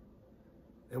does.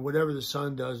 And whatever the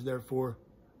Son does, therefore,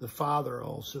 the Father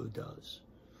also does.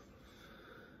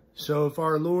 So if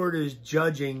our Lord is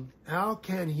judging, how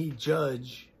can he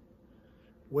judge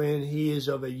when he is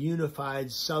of a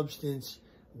unified substance,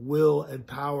 will, and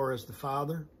power as the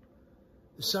Father?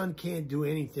 The Son can't do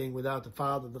anything without the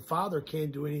Father. The Father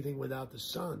can't do anything without the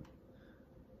Son.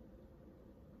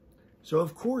 So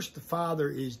of course the Father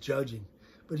is judging.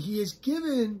 But he has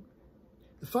given,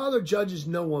 the Father judges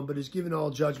no one, but has given all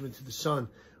judgment to the Son.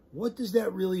 What does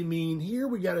that really mean? Here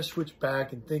we got to switch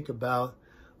back and think about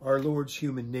our Lord's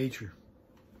human nature.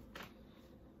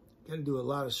 Got to do a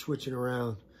lot of switching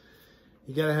around.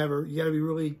 You got to be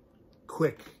really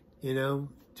quick, you know,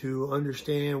 to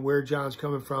understand where John's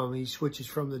coming from. He switches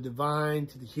from the divine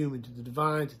to the human, to the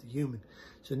divine to the human.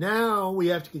 So now we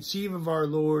have to conceive of our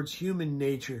Lord's human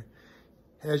nature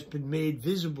has been made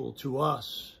visible to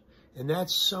us. And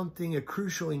that's something, a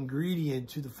crucial ingredient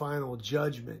to the final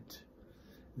judgment,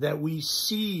 that we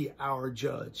see our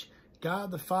judge.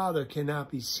 God the Father cannot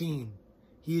be seen.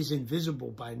 He is invisible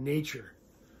by nature.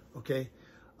 Okay?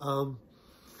 And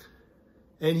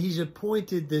he's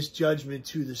appointed this judgment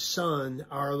to the Son,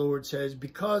 our Lord says,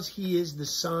 because he is the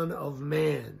Son of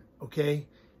Man. Okay?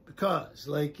 Because,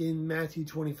 like in Matthew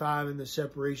 25 and the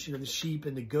separation of the sheep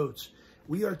and the goats,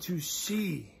 we are to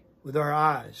see with our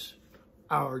eyes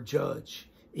our judge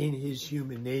in his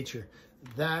human nature.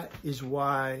 That is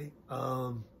why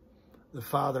the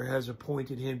Father has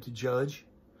appointed him to judge.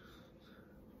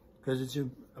 Because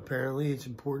apparently it's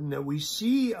important that we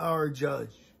see our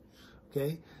judge.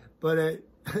 Okay? But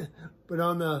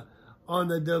on the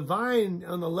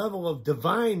level of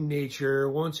divine nature,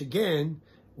 once again,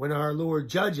 when our Lord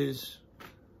judges,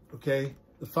 okay,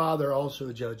 the Father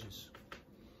also judges.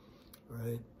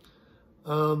 Right?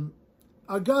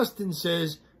 Augustine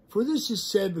says, for this is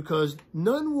said because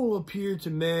none will appear to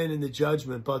man in the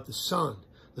judgment but the Son.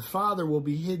 The Father will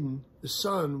be hidden, the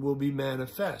Son will be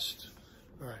manifest.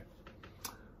 All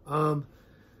right.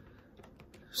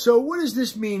 So what does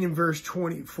this mean in verse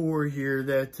 24 here?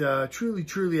 That truly,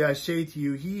 truly I say to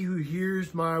you, he who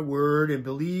hears my word and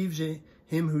believes in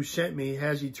him who sent me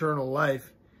has eternal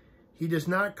life. He does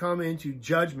not come into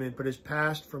judgment, but is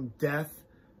passed from death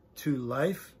to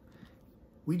life.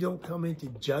 We don't come into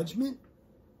judgment.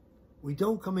 We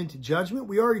don't come into judgment.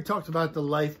 We already talked about the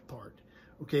life part.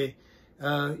 Okay.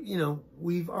 You know,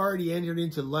 we've already entered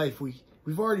into life.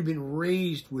 We've already been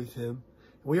raised with him.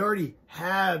 We already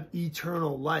have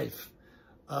eternal life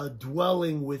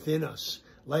dwelling within us,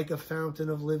 like a fountain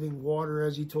of living water,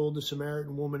 as he told the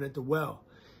Samaritan woman at the well.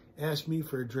 Ask me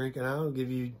for a drink and I'll give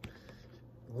you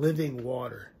living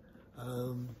water.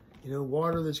 You know,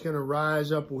 water that's going to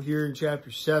rise up, we'll hear in chapter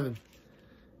 7.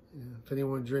 If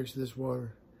anyone drinks this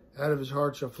water, out of his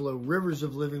heart shall flow rivers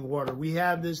of living water. We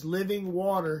have this living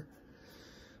water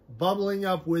bubbling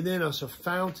up within us, a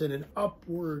fountain, an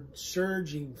upward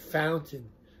surging fountain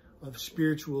of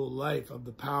spiritual life, of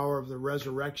the power of the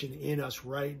resurrection in us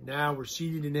right now. We're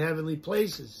seated in heavenly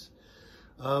places.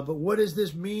 But what does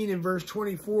this mean in verse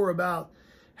 24 about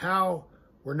how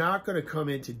we're not going to come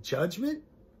into judgment?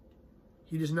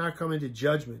 He does not come into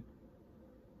judgment.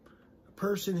 A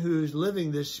person who's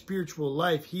living this spiritual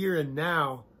life here and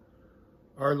now,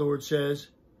 our Lord says,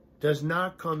 does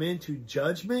not come into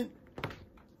judgment.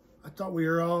 I thought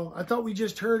we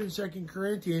just heard in 2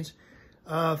 Corinthians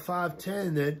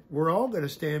 5:10 that we're all going to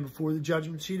stand before the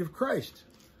judgment seat of Christ.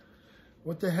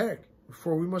 What the heck?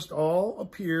 For we must all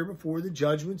appear before the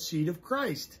judgment seat of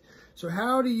Christ. So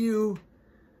how do you,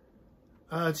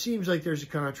 it seems like there's a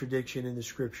contradiction in the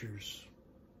scriptures.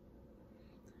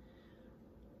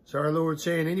 So our Lord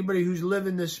saying, anybody who's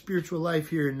living this spiritual life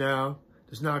here and now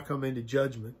does not come into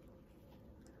judgment.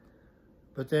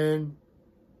 But then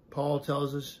Paul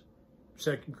tells us,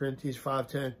 2 Corinthians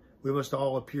 5:10, we must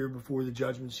all appear before the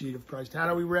judgment seat of Christ. How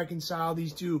do we reconcile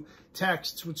these two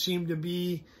texts, which seem to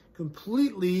be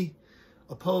completely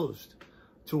opposed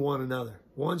to one another?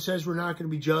 One says we're not going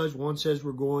to be judged. One says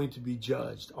we're going to be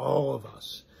judged. All of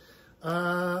us.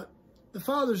 The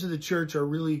fathers of the church are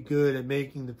really good at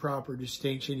making the proper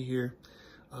distinction here.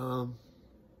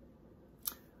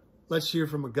 Let's hear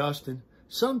from Augustine.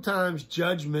 Sometimes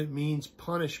judgment means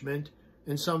punishment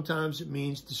and sometimes it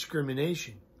means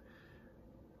discrimination.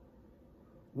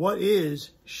 What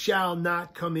is shall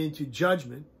not come into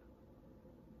judgment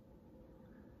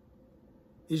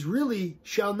is really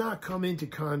shall not come into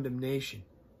condemnation.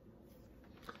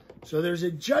 So there's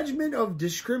a judgment of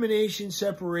discrimination,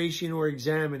 separation, or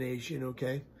examination,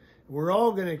 okay? We're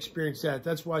all going to experience that.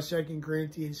 That's why 2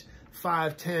 Corinthians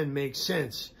 5:10 makes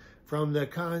sense in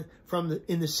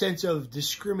the sense of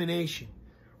discrimination.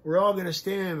 We're all going to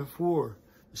stand before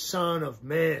the Son of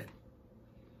Man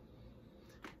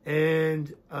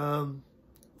and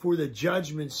for the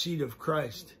judgment seat of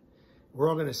Christ. We're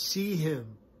all going to see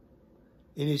him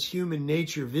in his human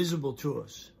nature visible to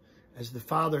us, as the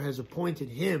Father has appointed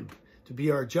him to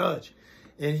be our judge.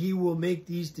 And he will make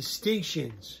these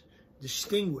distinctions,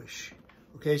 distinguish.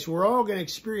 Okay, so we're all going to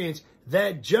experience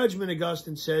that judgment,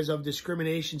 Augustine says, of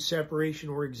discrimination, separation,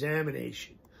 or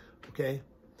examination. Okay,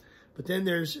 but then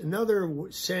there's another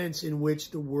sense in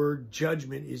which the word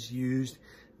judgment is used.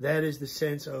 That is the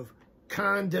sense of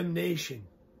condemnation.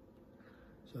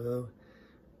 So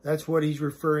that's what he's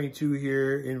referring to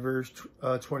here in verse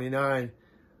 29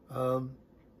 down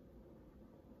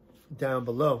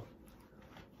below.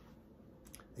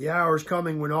 The hour is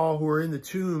coming when all who are in the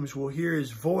tombs will hear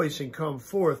his voice and come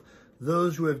forth,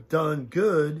 those who have done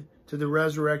good to the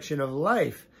resurrection of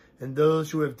life, and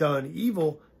those who have done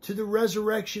evil to the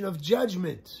resurrection of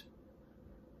judgment.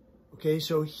 Okay,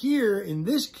 so here in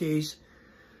this case,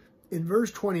 in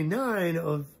verse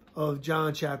 29 of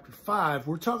John chapter 5,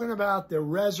 we're talking about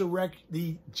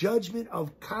the judgment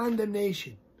of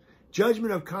condemnation.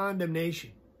 Judgment of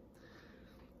condemnation.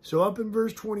 So up in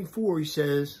verse 24, he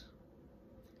says,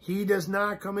 he does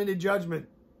not come into judgment.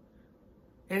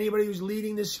 Anybody who's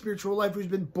leading this spiritual life, who's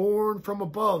been born from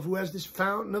above, who has this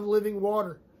fountain of living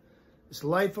water, this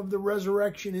life of the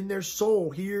resurrection in their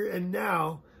soul here and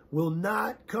now, will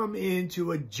not come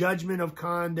into a judgment of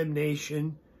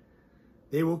condemnation.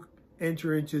 They will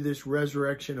enter into this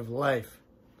resurrection of life.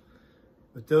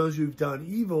 But those who've done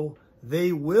evil,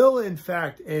 they will in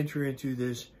fact enter into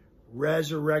this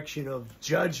resurrection of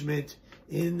judgment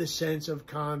in the sense of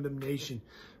condemnation.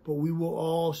 But we will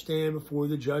all stand before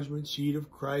the judgment seat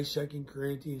of Christ, 2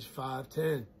 Corinthians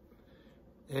 5:10.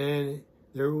 And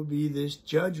there will be this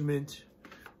judgment,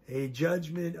 a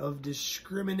judgment of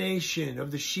discrimination of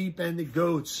the sheep and the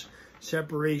goats,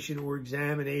 separation or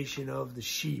examination of the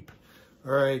sheep.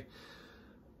 All right.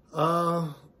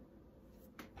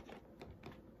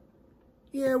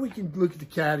 Yeah, we can look at the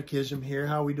catechism here.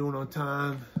 How are we doing on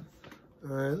time?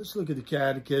 All right, let's look at the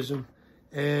catechism.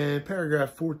 And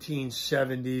paragraph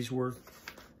 1470 is worth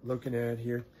looking at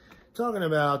here. Talking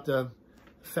about the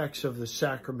effects of the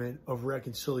sacrament of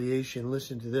reconciliation.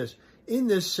 Listen to this. In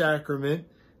this sacrament,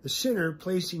 the sinner,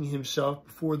 placing himself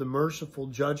before the merciful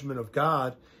judgment of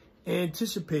God,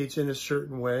 anticipates in a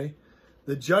certain way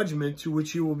the judgment to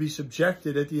which he will be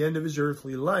subjected at the end of his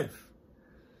earthly life.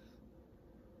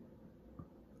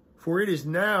 For it is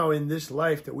now in this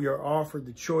life that we are offered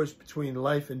the choice between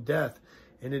life and death,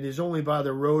 and it is only by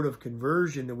the road of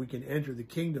conversion that we can enter the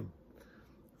kingdom,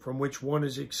 from which one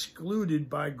is excluded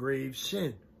by grave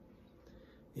sin.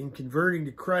 In converting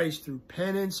to Christ through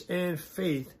penance and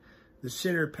faith, the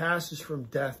sinner passes from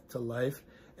death to life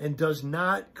and does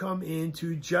not come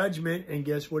into judgment. And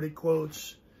guess what it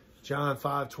quotes? John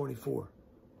 5:24.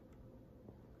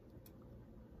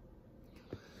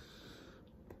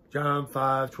 John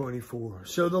 5:24.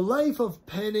 So the life of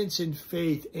penance and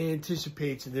faith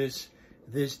anticipates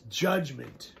this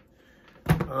judgment.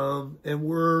 And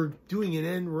we're doing an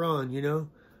end run, you know.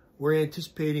 We're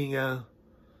anticipating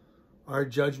our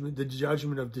judgment, the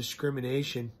judgment of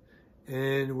discrimination.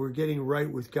 And we're getting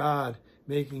right with God,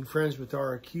 making friends with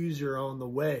our accuser on the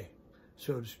way,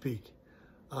 so to speak.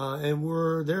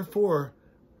 And therefore,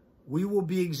 we will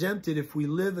be exempted if we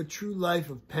live a true life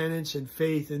of penance and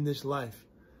faith in this life.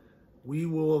 We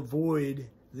will avoid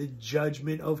the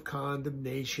judgment of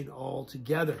condemnation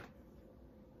altogether.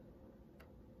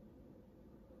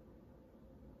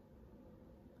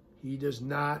 He does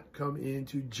not come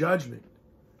into judgment.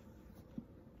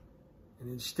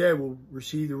 And instead will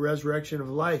receive the resurrection of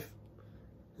life.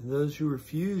 And those who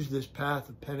refuse this path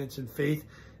of penance and faith,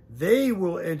 they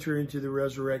will enter into the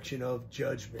resurrection of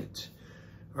judgment.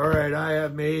 All right, I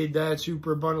have made that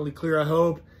super abundantly clear, I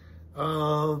hope.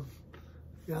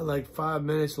 Got like 5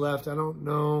 minutes left. I don't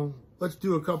know. Let's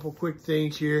do a couple quick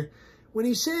things here. When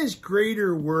he says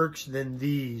greater works than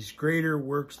these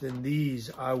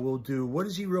I will do, what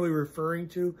is he really referring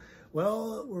to?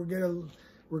 Well,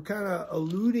 we're kind of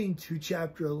alluding to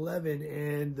chapter 11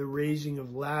 and the raising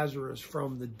of Lazarus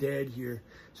from the dead here.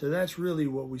 So that's really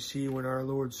what we see when our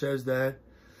Lord says that.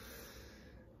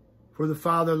 For the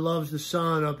Father loves the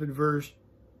Son, up in verse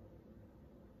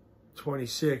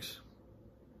 26.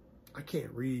 I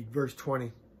can't read, verse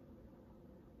 20.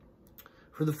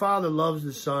 For the Father loves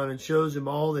the Son and shows him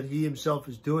all that he himself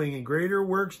is doing, and greater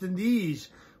works than these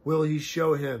will he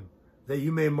show him, that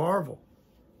you may marvel.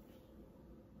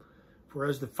 For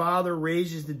as the Father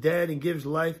raises the dead and gives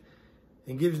life,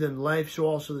 and gives them life, so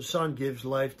also the Son gives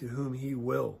life to whom he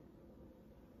will.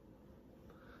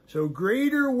 So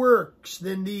greater works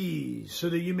than these, so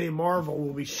that you may marvel,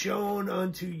 will be shown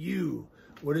unto you.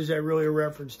 What is that really a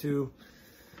reference to?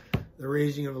 The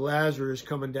raising of Lazarus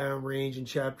coming down range in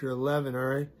chapter 11, all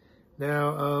right?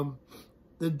 Now,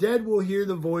 the dead will hear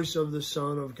the voice of the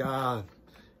Son of God.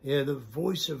 Yeah, the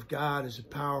voice of God is a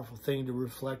powerful thing to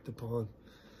reflect upon.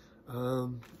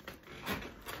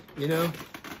 You know,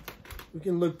 we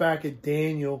can look back at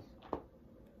Daniel.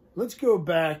 Let's go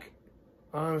back,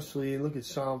 honestly, and look at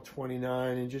Psalm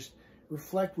 29 and just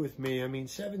reflect with me. I mean,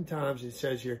 7 times it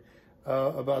says here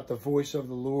about the voice of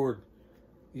the Lord.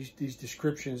 These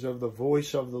descriptions of the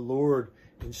voice of the Lord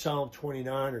in Psalm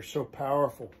 29 are so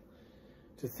powerful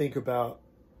to think about.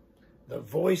 The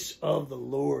voice of the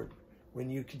Lord. When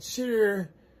you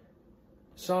consider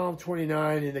Psalm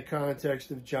 29 in the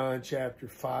context of John chapter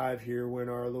 5 here, when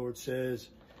our Lord says,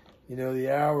 you know, the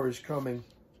hour is coming.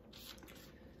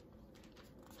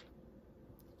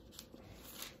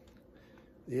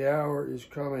 The hour is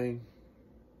coming.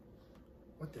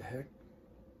 What the heck?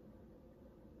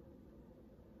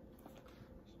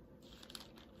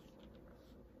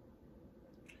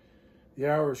 The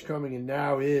hour is coming, and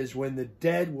now is, when the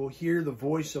dead will hear the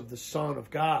voice of the Son of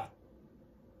God.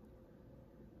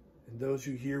 And those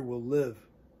who hear will live.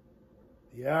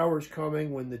 The hour is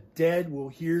coming when the dead will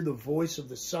hear the voice of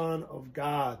the Son of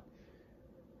God.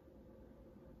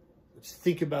 Let's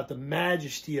think about the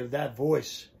majesty of that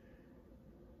voice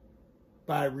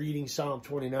by reading Psalm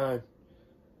 29.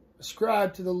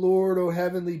 Ascribe to the Lord, O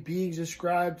heavenly beings,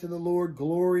 ascribe to the Lord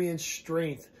glory and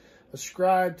strength.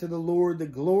 Ascribe to the Lord the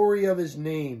glory of his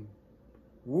name.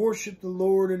 Worship the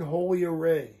Lord in holy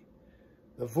array.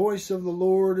 The voice of the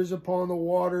Lord is upon the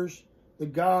waters. The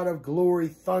God of glory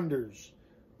thunders.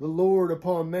 The Lord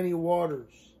upon many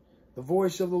waters. The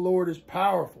voice of the Lord is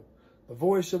powerful. The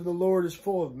voice of the Lord is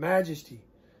full of majesty.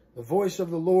 The voice of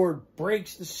the Lord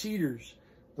breaks the cedars.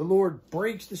 The Lord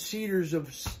breaks the cedars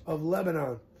of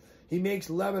Lebanon. He makes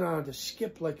Lebanon to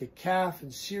skip like a calf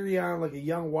and Syrian like a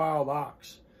young wild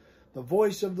ox. The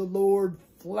voice of the Lord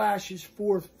flashes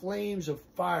forth flames of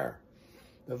fire.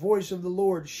 The voice of the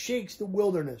Lord shakes the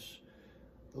wilderness.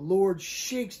 The Lord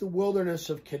shakes the wilderness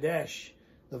of Kadesh.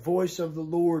 The voice of the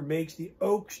Lord makes the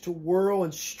oaks to whirl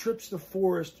and strips the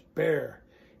forest bare.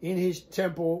 In his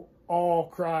temple all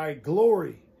cry,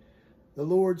 glory. The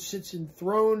Lord sits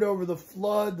enthroned over the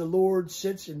flood. The Lord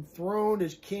sits enthroned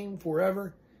as king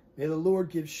forever. May the Lord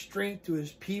give strength to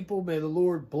his people. May the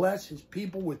Lord bless his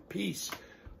people with peace.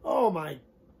 Oh my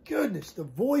goodness, the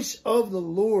voice of the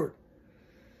Lord.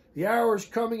 The hour is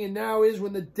coming, and now is,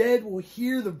 when the dead will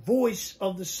hear the voice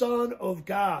of the Son of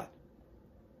God.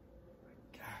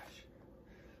 Gosh,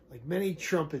 like many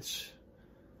trumpets,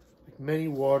 like many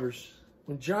waters.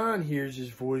 When John hears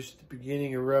his voice at the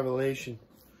beginning of Revelation,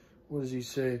 what does he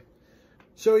say?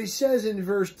 So he says in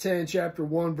verse 10, chapter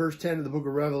 1, verse 10 of the book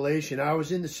of Revelation, I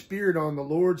was in the Spirit on the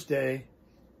Lord's day,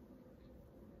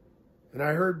 and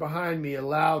I heard behind me a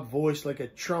loud voice like a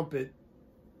trumpet.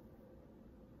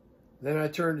 Then I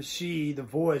turned to see the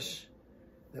voice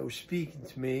that was speaking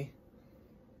to me.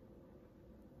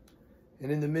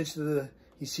 And in the midst of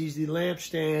he sees the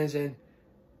lampstands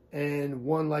and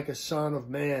one like a son of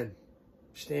man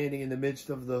standing in the midst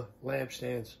of the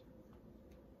lampstands.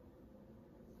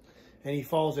 And he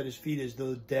falls at his feet as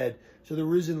though dead. So the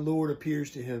risen Lord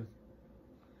appears to him.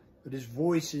 But his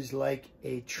voice is like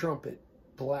a trumpet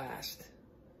blast.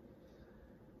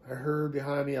 I heard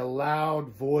behind me a loud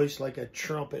voice like a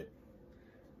trumpet.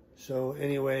 So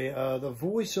anyway, the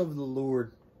voice of the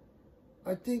Lord.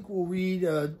 I think we'll read,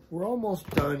 we're almost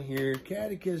done here.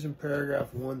 Catechism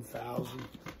paragraph 1000.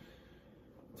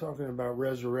 Talking about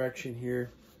resurrection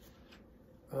here.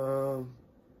 The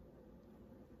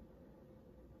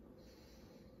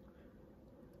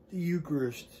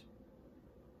Eucharist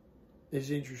is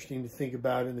interesting to think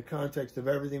about in the context of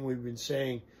everything we've been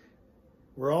saying.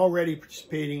 We're already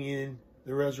participating in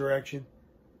the resurrection,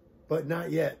 but not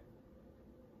yet.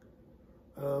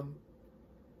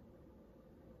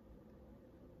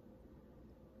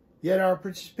 Yet our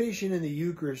participation in the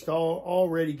Eucharist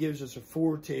already gives us a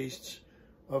foretaste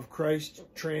of Christ's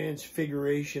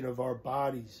transfiguration of our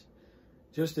bodies.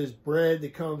 Just as bread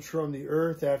that comes from the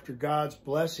earth after God's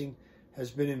blessing has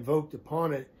been invoked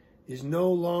upon it is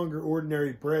no longer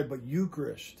ordinary bread, but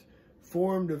Eucharist,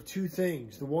 formed of two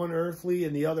things, the one earthly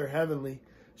and the other heavenly,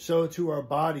 so to our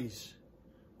bodies,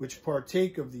 which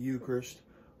partake of the Eucharist,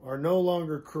 are no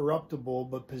longer corruptible,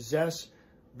 but possess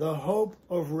the hope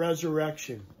of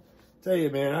resurrection. I tell you,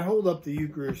 man, I hold up the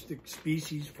Eucharistic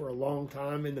species for a long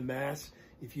time in the Mass.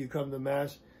 If you come to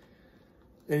Mass,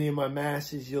 any of my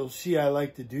Masses, you'll see I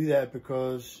like to do that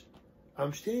because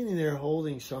I'm standing there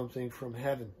holding something from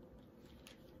heaven,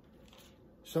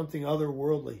 something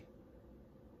otherworldly.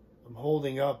 I'm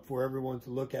holding up for everyone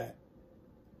to look at.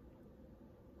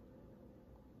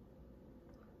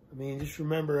 I mean, just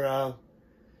remember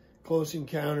Close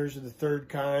Encounters of the Third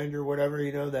Kind or whatever,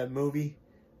 you know, that movie,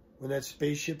 when that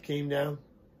spaceship came down.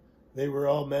 They were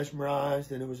all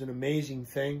mesmerized, and it was an amazing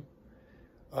thing.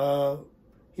 You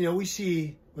know, we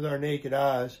see with our naked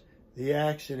eyes the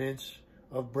accidents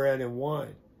of bread and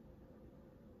wine.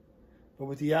 But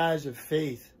with the eyes of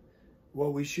faith,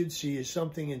 what we should see is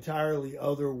something entirely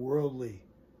otherworldly.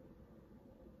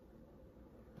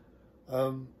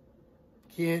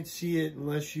 Can't see it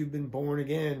unless you've been born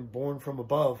again, born from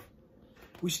above.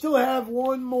 We still have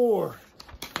one more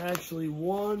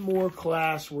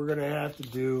class we're going to have to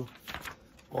do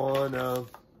on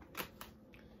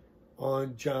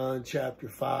John chapter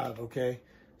 5, okay?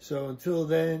 So until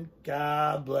then,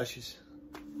 God bless you.